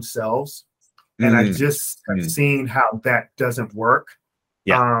by themselves. And I just have seen how that doesn't work.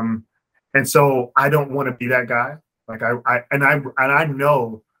 Yeah. And so I don't want to be that guy. Like I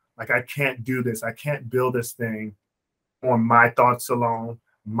know, like, I can't do this. I can't build this thing on my thoughts alone,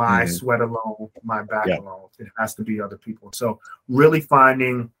 my sweat alone, my back alone. It has to be other people. So really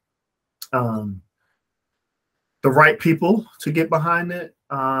finding the right people to get behind it.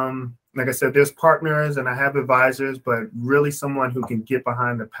 Like I said, there's partners and I have advisors, but really someone who can get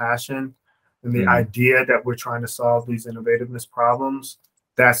behind the passion and the idea that we're trying to solve these innovativeness problems.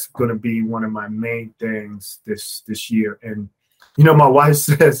 That's going to be one of my main things this year. And, my wife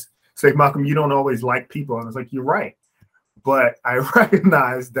says, Malcolm, you don't always like people. And I was like, you're right. But I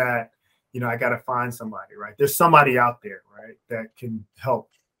recognize that, I got to find somebody, right? There's somebody out there, right, that can help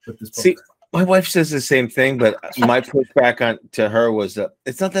with this program. See, my wife says the same thing, but my pushback to her was that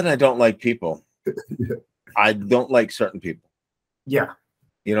it's not that I don't like people. Yeah. I don't like certain people. Yeah.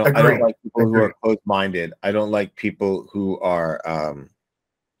 I don't like people who are closed-minded. I don't like people who are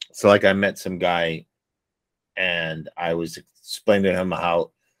so like I met some guy and I was explaining to him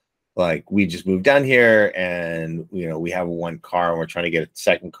how like we just moved down here and we have one car and we're trying to get a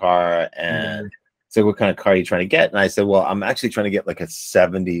second car and so what kind of car are you trying to get? And I said, well, I'm actually trying to get like a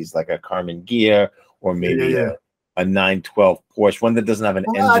 70s, like a Carmen Ghia or maybe a 912 Porsche, one that doesn't have an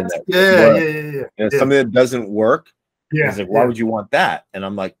engine. Something that doesn't work. Yeah. He's like, why would you want that? And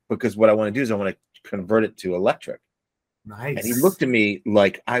I'm like, because what I want to do is I want to convert it to electric. Nice. And he looked at me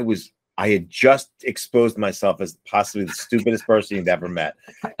like I had just exposed myself as possibly the stupidest person he'd ever met.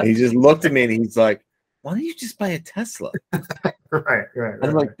 And he just looked at me and he's like, why don't you just buy a Tesla? Right. And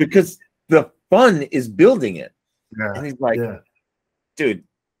I'm like, because the fun is building it. Yeah. And he's like, dude,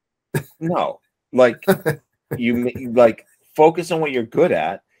 no. Like you like focus on what you're good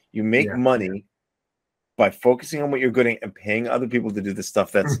at. You make money by focusing on what you're good at and paying other people to do the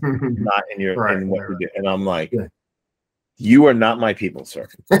stuff that's not in your in what you do. And I'm like, you are not my people, sir.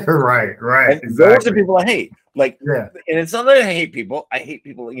 Right. And exactly. Those are people I hate. Like, and it's not that I hate people. I hate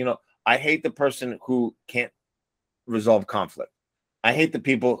people, I hate the person who can't resolve conflict. I hate the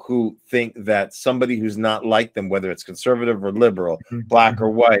people who think that somebody who's not like them, whether it's conservative or liberal, black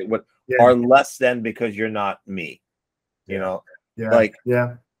or white, are less than because you're not me. And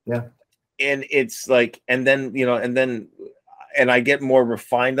it's like, and I get more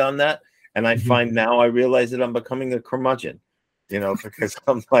refined on that. And I find now I realize that I'm becoming a curmudgeon, because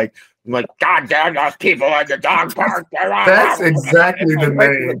I'm like, God damn those people at the dog park. That's exactly the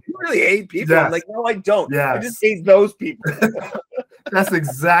name. You really hate people. Yes. I'm like, no, I don't. Yes. I just hate those people. That's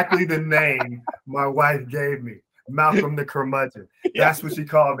exactly the name my wife gave me. Malcolm the curmudgeon. That's what she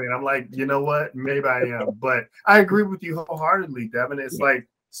called me. And I'm like, you know what? Maybe I am. But I agree with you wholeheartedly, Devin. It's like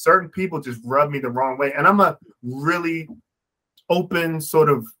certain people just rub me the wrong way. And I'm a really open, sort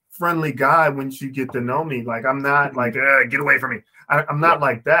of friendly guy once you get to know me. Like, I'm not like, get away from me. I'm not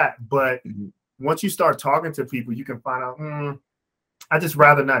like that. But once you start talking to people, you can find out, I just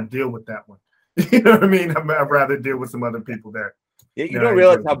rather not deal with that one. You know what I mean? I'd rather deal with some other people there. Yeah, you don't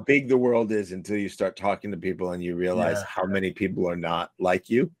realize how big the world is until you start talking to people and you realize how many people are not like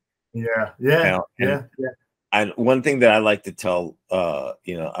you. And one thing that I like to tell,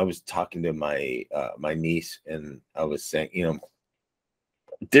 I was talking to my my niece and I was saying,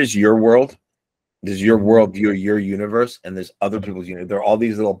 there's your world, there's your worldview, your universe, and there's other people's universe. There are all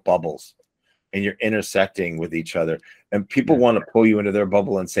these little bubbles and you're intersecting with each other. And people want to pull you into their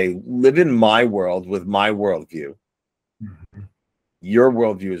bubble and say, live in my world with my worldview. Your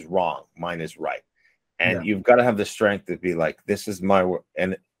worldview is wrong. Mine is right. And you've got to have the strength to be like, this is my world.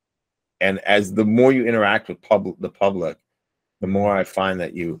 And as the more you interact with the public, the more I find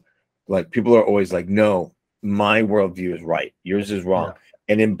that people are always like, no, my worldview is right. Yours is wrong.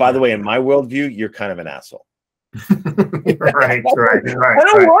 And by the way, in my worldview, you're kind of an asshole. Right. I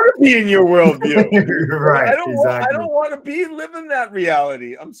don't want to be in your worldview. I don't want to living that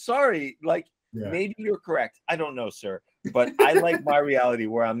reality. I'm sorry. Like, maybe you're correct. I don't know, sir. But I like my reality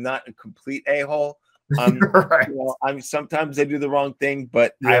where I'm not a complete a-hole. I'm sometimes I do the wrong thing,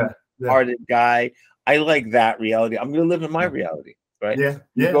 but I'm a hearted guy. I like that reality. I'm going to live in my reality, right?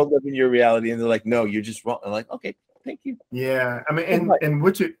 You go live in your reality, and they're like, no, you're just wrong. I'm like, okay, thank you. Yeah, I mean, and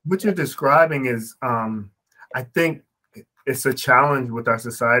what you're describing is, I think it's a challenge with our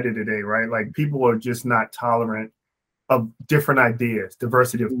society today, right? Like people are just not tolerant of different ideas,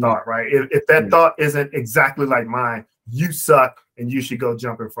 diversity of thought, right? If that thought isn't exactly like mine, you suck, and you should go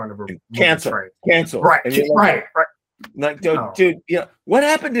jump in front of a cancel. Right, right. Like, dude, what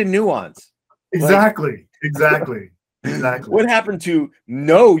happened to nuance? Exactly. What happened to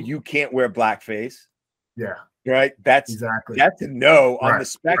no? You can't wear blackface. Yeah. Right. That's a no on the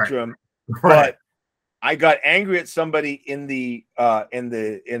spectrum. But I got angry at somebody in the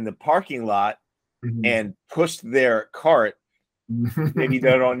parking lot and pushed their cart. Maybe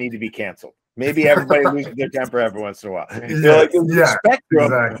they don't need to be canceled. Maybe everybody loses their temper every once in a while.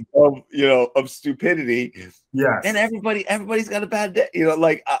 Spectrum of stupidity. Yeah. And everybody's got a bad day.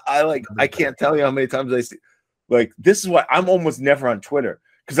 Like I can't tell you how many times I see, like, this is why I'm almost never on Twitter,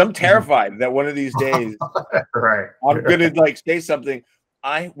 because I'm terrified that one of these days I'm gonna like say something.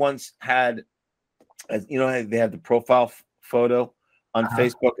 I once had, you know, they have the profile photo on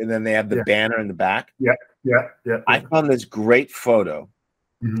Facebook, and then they have the banner in the back. I found this great photo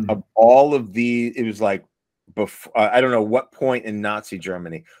of all of these. It was like before, I don't know what point in Nazi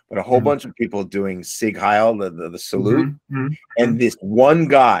Germany, but a whole bunch of people doing Sieg Heil, the salute, and this one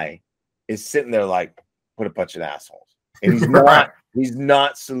guy is sitting there like, what a bunch of assholes, and he's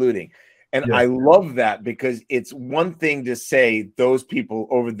not saluting. And I love that, because it's one thing to say those people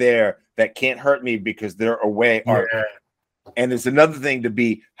over there that can't hurt me because they're away are, and it's another thing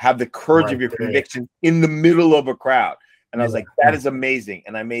to have the courage of your conviction in the middle of a crowd. And I was like, that is amazing.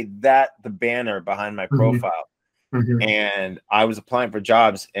 And I made that the banner behind my profile. And I was applying for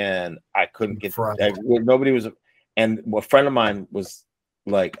jobs, and I couldn't get nobody was. And a friend of mine was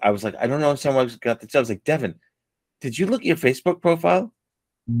like, I was like, I don't know if someone got the job. I was like, Devin, did you look at your Facebook profile?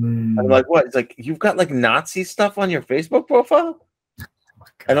 I'm like, what? It's like, you've got like Nazi stuff on your Facebook profile?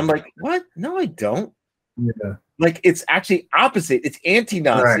 And I'm like, what? No, I don't. Like, it's actually opposite. It's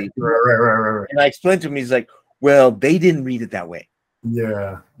anti-Nazi. Right. And I explained to him, he's like, well, they didn't read it that way.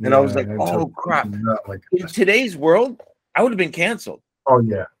 And I was like, oh crap. In today's world, I would have been canceled.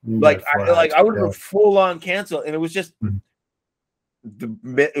 Like I would have been full on canceled. And it was just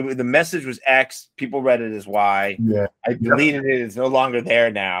the message was X. People read it as Y. I deleted it. It's no longer there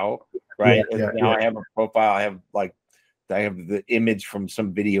now. Right. Now I have a profile. I have the image from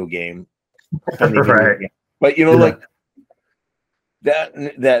some video game. Video game. But you know, like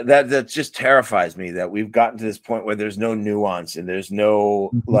that just terrifies me, that we've gotten to this point where there's no nuance, and there's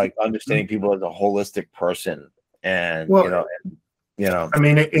no like understanding people as a holistic person. And you know, I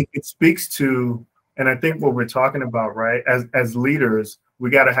mean, it speaks to, and I think what we're talking about, right? As leaders,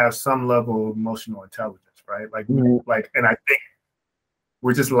 we got to have some level of emotional intelligence, right? Like, and I think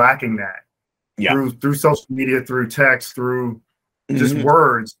we're just lacking that through social media, through text, through just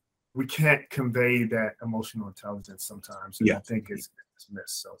words. We can't convey that emotional intelligence sometimes. And I think it's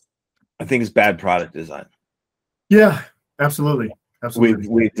missed. So I think it's bad product design. Yeah, absolutely.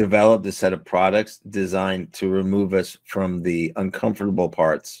 We've developed a set of products designed to remove us from the uncomfortable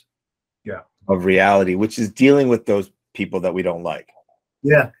parts of reality, which is dealing with those people that we don't like.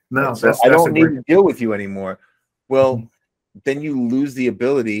 So I don't need to deal with you anymore. Well, then you lose the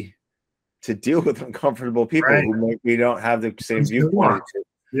ability to deal with uncomfortable people who maybe don't have the same viewpoint.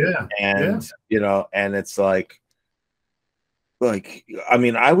 And you know, and it's like I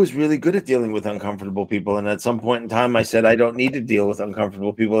mean, I was really good at dealing with uncomfortable people, and at some point in time I said I don't need to deal with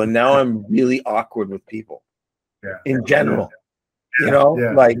uncomfortable people, and now I'm really awkward with people in general. You know,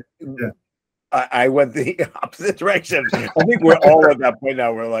 I went the opposite direction. I think we're all at that point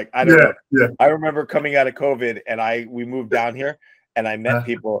now. We're like, I don't know. I remember coming out of COVID, and we moved down here, and I met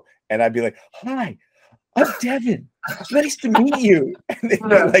people, and I'd be like, hi, I'm Devin. Nice to meet you. And they'd be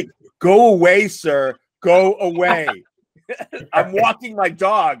like, go away, sir. Go away. I'm walking my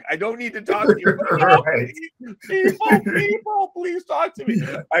dog. I don't need to talk to you. People, please talk to me.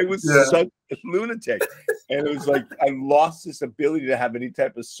 I was such a lunatic. And it was like I lost this ability to have any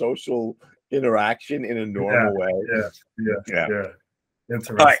type of social interaction in a normal way.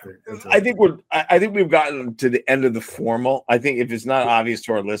 Interesting. I think we've gotten to the end of the formal. I think if it's not obvious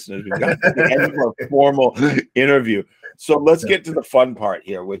to our listeners, we've gotten to the end of our formal interview. So let's get to the fun part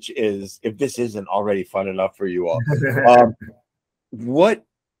here, which is, if this isn't already fun enough for you all, what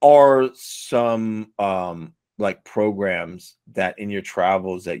are some like programs that in your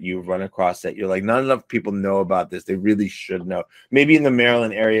travels that you've run across that you're like, not enough people know about this, they really should know? Maybe in the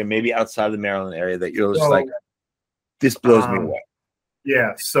Maryland area, maybe outside of the Maryland area, that you're just like, this blows me away.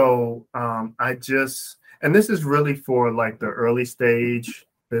 So and this is really for like the early stage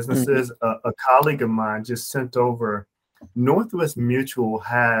businesses. A colleague of mine just sent over, Northwest Mutual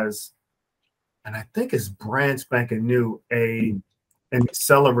has, and I think it's brand spanking new, an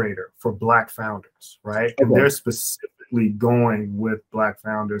accelerator for Black founders, right? And they're specifically going with Black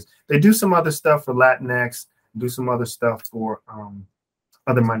founders. They do some other stuff for Latinx, do some other stuff for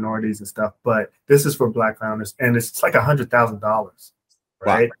other minorities and stuff, but this is for Black founders, and it's like $100,000.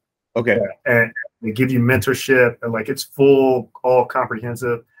 Right. Wow. Okay. And they give you mentorship, and like it's full, all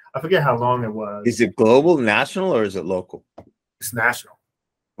comprehensive. I forget how long it was. Is it global, national, or is it local? It's national.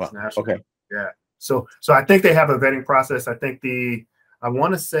 Wow. It's national. Okay. Yeah. So I think they have a vetting process. I think I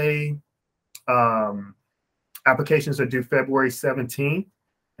want to say applications are due February 17th,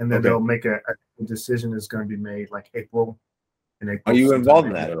 and then they'll make a decision that's going to be made like April. Are you involved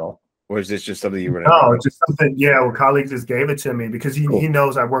in that at all? or is this just something you were? No, just something. Yeah, well, colleague just gave it to me because he Cool. he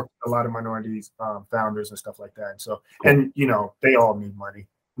knows I work with a lot of minorities founders and stuff like that. So, Cool. and they all need money.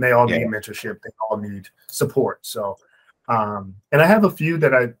 They all Yeah. need mentorship. They all need support. So, and I have a few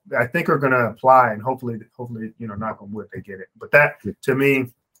that I think are going to apply, and hopefully, knock on wood, they get it. But that to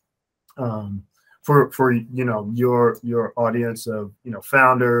me, for your audience of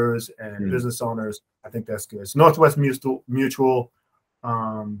founders and business owners, I think that's good. It's Northwest Mutual.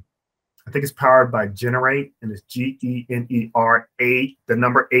 I think it's powered by Generate, and it's GENERA, the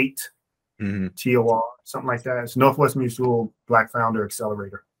number 8, TOR, something like that. It's Northwest Mutual Black Founder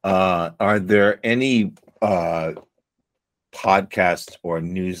Accelerator. Are there any podcasts or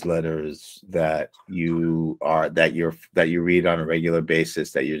newsletters that you read on a regular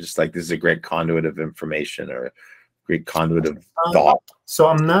basis that you're just like, this is a great conduit of information or great conduit of thought? So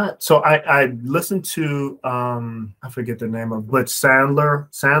I'm not. So I listened to I forget the name of, but Sandler.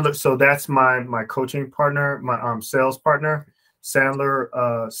 So that's my coaching partner, my sales partner,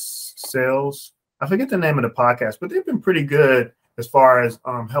 Sandler Sales. I forget the name of the podcast, but they've been pretty good as far as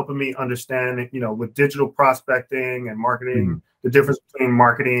helping me understand, with digital prospecting and marketing, the difference between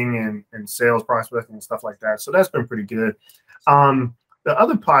marketing and sales prospecting and stuff like that. So that's been pretty good. The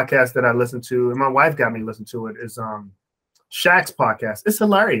other podcast that I listen to, and my wife got me to listen to it, is Shaq's podcast. It's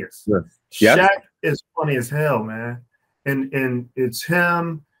hilarious. Yeah. Shaq is funny as hell, man. And it's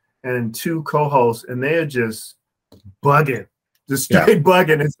him and 2 co-hosts, and they're just bugging, just straight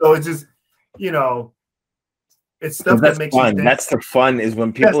bugging. And so it's just, it's stuff that makes fun. you think. That's the fun, is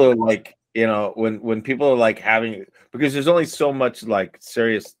when people are like, when people are like having, because there's only so much like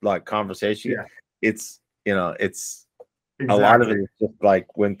serious like conversation. Yeah. It's it's Exactly. a lot of it is just like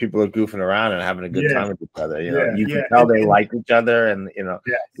when people are goofing around and having a good time with each other. You can tell and they like each other, and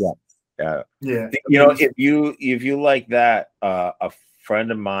Yeah. If you like that, a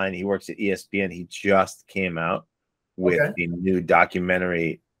friend of mine, he works at ESPN. He just came out with a new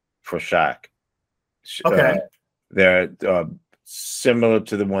documentary for Shaq. Okay. They're similar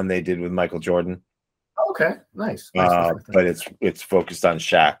to the one they did with Michael Jordan. Okay, nice. But it's focused on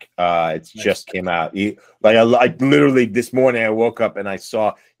Shaq. It's just came out. I literally this morning I woke up and I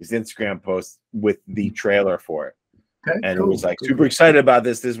saw his Instagram post with the trailer for it. Okay, and cool, it was like super excited about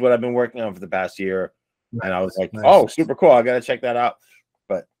this. This is what I've been working on for the past year. Nice, and I was like, nice. oh, super cool. I gotta check that out.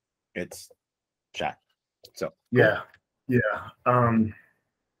 But it's Shaq. So yeah.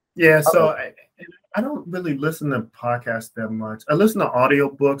 So I don't really listen to podcasts that much. I listen to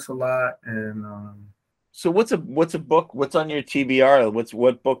audiobooks a lot, and so what's a book? What's on your TBR?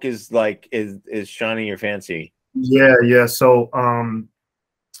 What book is shining your fancy? Yeah. So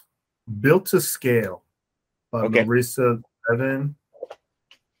Built to Scale by Marisa Bevan.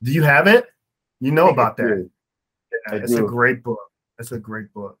 Do you have it? You know about that? Yeah, it's a great book. It's a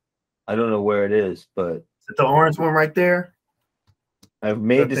great book. I don't know where it is, but is it the orange one right there? I've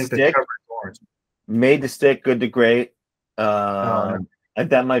made the stick. Made the stick. Good to great.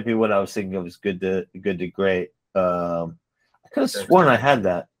 That might be what I was thinking of. Is good to great. I could have sworn I had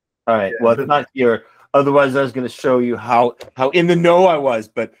that. All right. Well, it's not here. Otherwise, I was going to show you how in the know I was,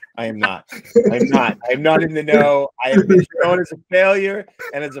 but I am not. I'm not in the know. I have been shown as a failure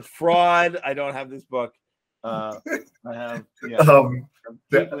and as a fraud. I don't have this book. I have. Yeah.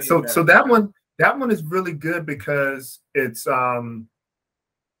 So that one is really good because it's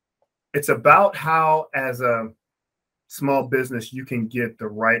about how, as a small business, you can get the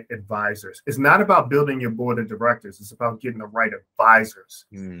right advisors. It's not about building your board of directors. It's about getting the right advisors,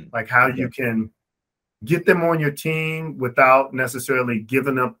 like how you can get them on your team without necessarily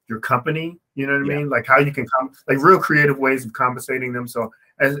giving up your company. You know what I mean? Like how you can like real creative ways of compensating them. So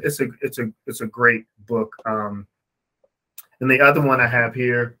it's a great book. And the other one I have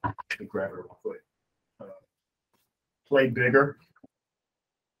here, let me grab it real quick. Play Bigger.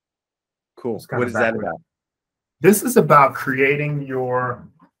 Cool. What is that about? This is about creating your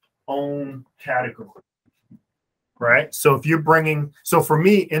own category, right? So if you're so for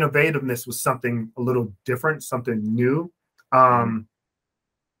me, innovativeness was something a little different, something new. How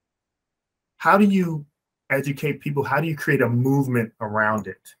do you educate people? How do you create a movement around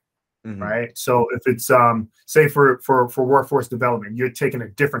it, right? So if it's, say for workforce development, you're taking a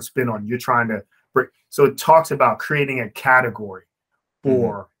different spin on, you're trying to break. So it talks about creating a category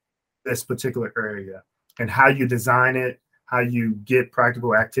for this particular area. And how you design it, how you get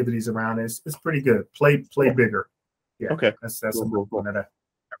practical activities around it. It's pretty good. Play Bigger. Yeah. Okay. That's a book that I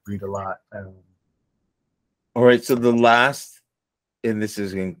read a lot. All right. So the last, and this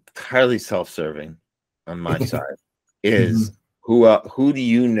is entirely self-serving on my side, is who do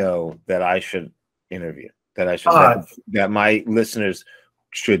you know that I should interview? That I should that my listeners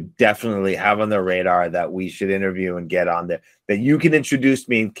should definitely have on their radar that we should interview and get on there, that you can introduce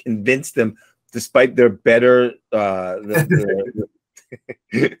me and convince them, despite their better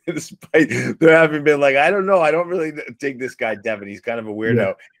despite there having been like, I don't know, I don't really take this guy Devin, he's kind of a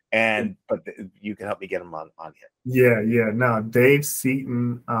weirdo. But you can help me get him on here. No, Dave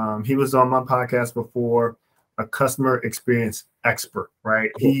Seaton, he was on my podcast before, a customer experience expert, right?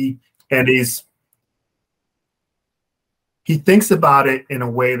 Cool. He thinks about it in a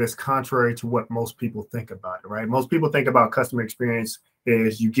way that's contrary to what most people think about it, right? Most people think about customer experience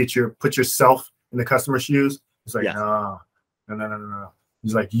is you put yourself in the customer's shoes. It's like, no.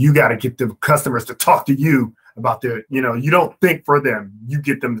 He's like, you got to get the customers to talk to you about their, you don't think for them, you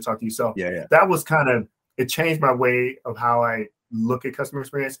get them to talk to you. So that was it changed my way of how I look at customer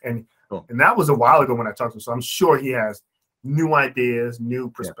experience. And that was a while ago when I talked to him. So I'm sure he has new ideas,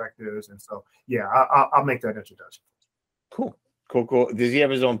 new perspectives. And so, I'll make that introduction. Cool. Does he have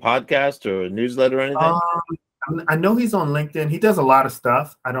his own podcast or a newsletter or anything? I know he's on LinkedIn. He does a lot of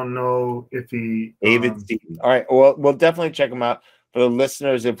stuff. I don't know if he. David Seaton. All right. Well, we'll definitely check him out. For the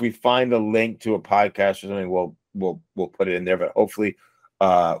listeners, if we find a link to a podcast or something, we'll put it in there. But hopefully,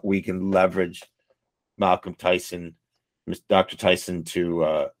 we can leverage Malcom Tyson, Dr. Tyson,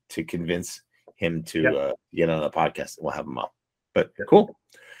 to convince him to get on the podcast. We'll have him on. But cool,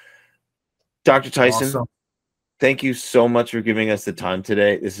 Dr. Tyson. Awesome. Thank you so much for giving us the time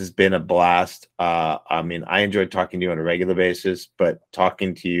today. This has been a blast. I enjoyed talking to you on a regular basis, but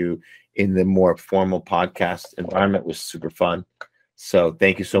talking to you in the more formal podcast environment was super fun. So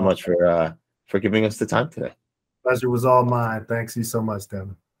thank you so much for giving us the time today. Pleasure was all mine. Thanks you so much,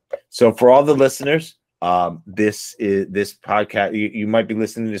 Devin. So for all the listeners, this podcast, you might be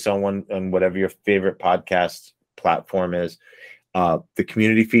listening to this on whatever your favorite podcast platform is. The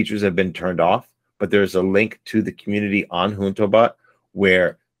community features have been turned off, but there's a link to the community on HuntoBot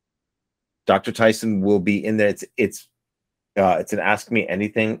where Dr. Tyson will be in there. It's an Ask Me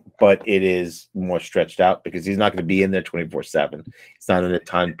Anything, but it is more stretched out because he's not going to be in there 24/7. It's not in a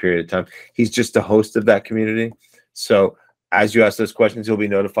time period of time. He's just the host of that community. So as you ask those questions, he'll be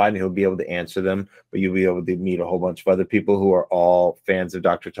notified and he'll be able to answer them, but you'll be able to meet a whole bunch of other people who are all fans of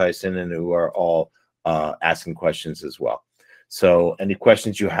Dr. Tyson and who are all asking questions as well. So any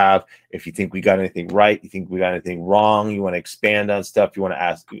questions you have, if you think we got anything right, you think we got anything wrong, you want to expand on stuff, you want to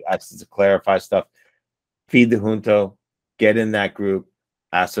ask us to clarify stuff, feed the Junto, get in that group,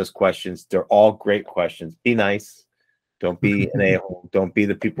 ask us questions. They're all great questions. Be nice. Don't be an a-hole. Don't be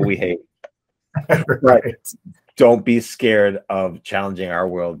the people we hate. Right. Don't be scared of challenging our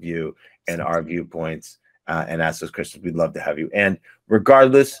worldview and our viewpoints and ask us questions. We'd love to have you. And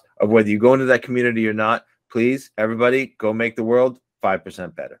regardless of whether you go into that community or not, please, everybody, go make the world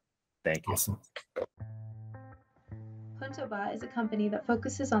 5% better. Thank you. Awesome. HuntoBot is a company that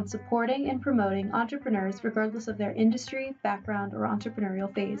focuses on supporting and promoting entrepreneurs regardless of their industry, background, or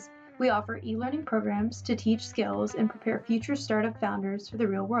entrepreneurial phase. We offer e-learning programs to teach skills and prepare future startup founders for the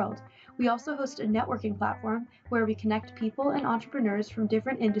real world. We also host a networking platform where we connect people and entrepreneurs from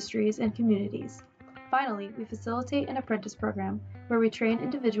different industries and communities. Finally, we facilitate an apprentice program where we train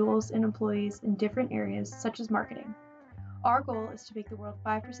individuals and employees in different areas such as marketing. Our goal is to make the world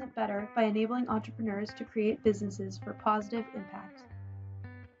 5% better by enabling entrepreneurs to create businesses for positive impact.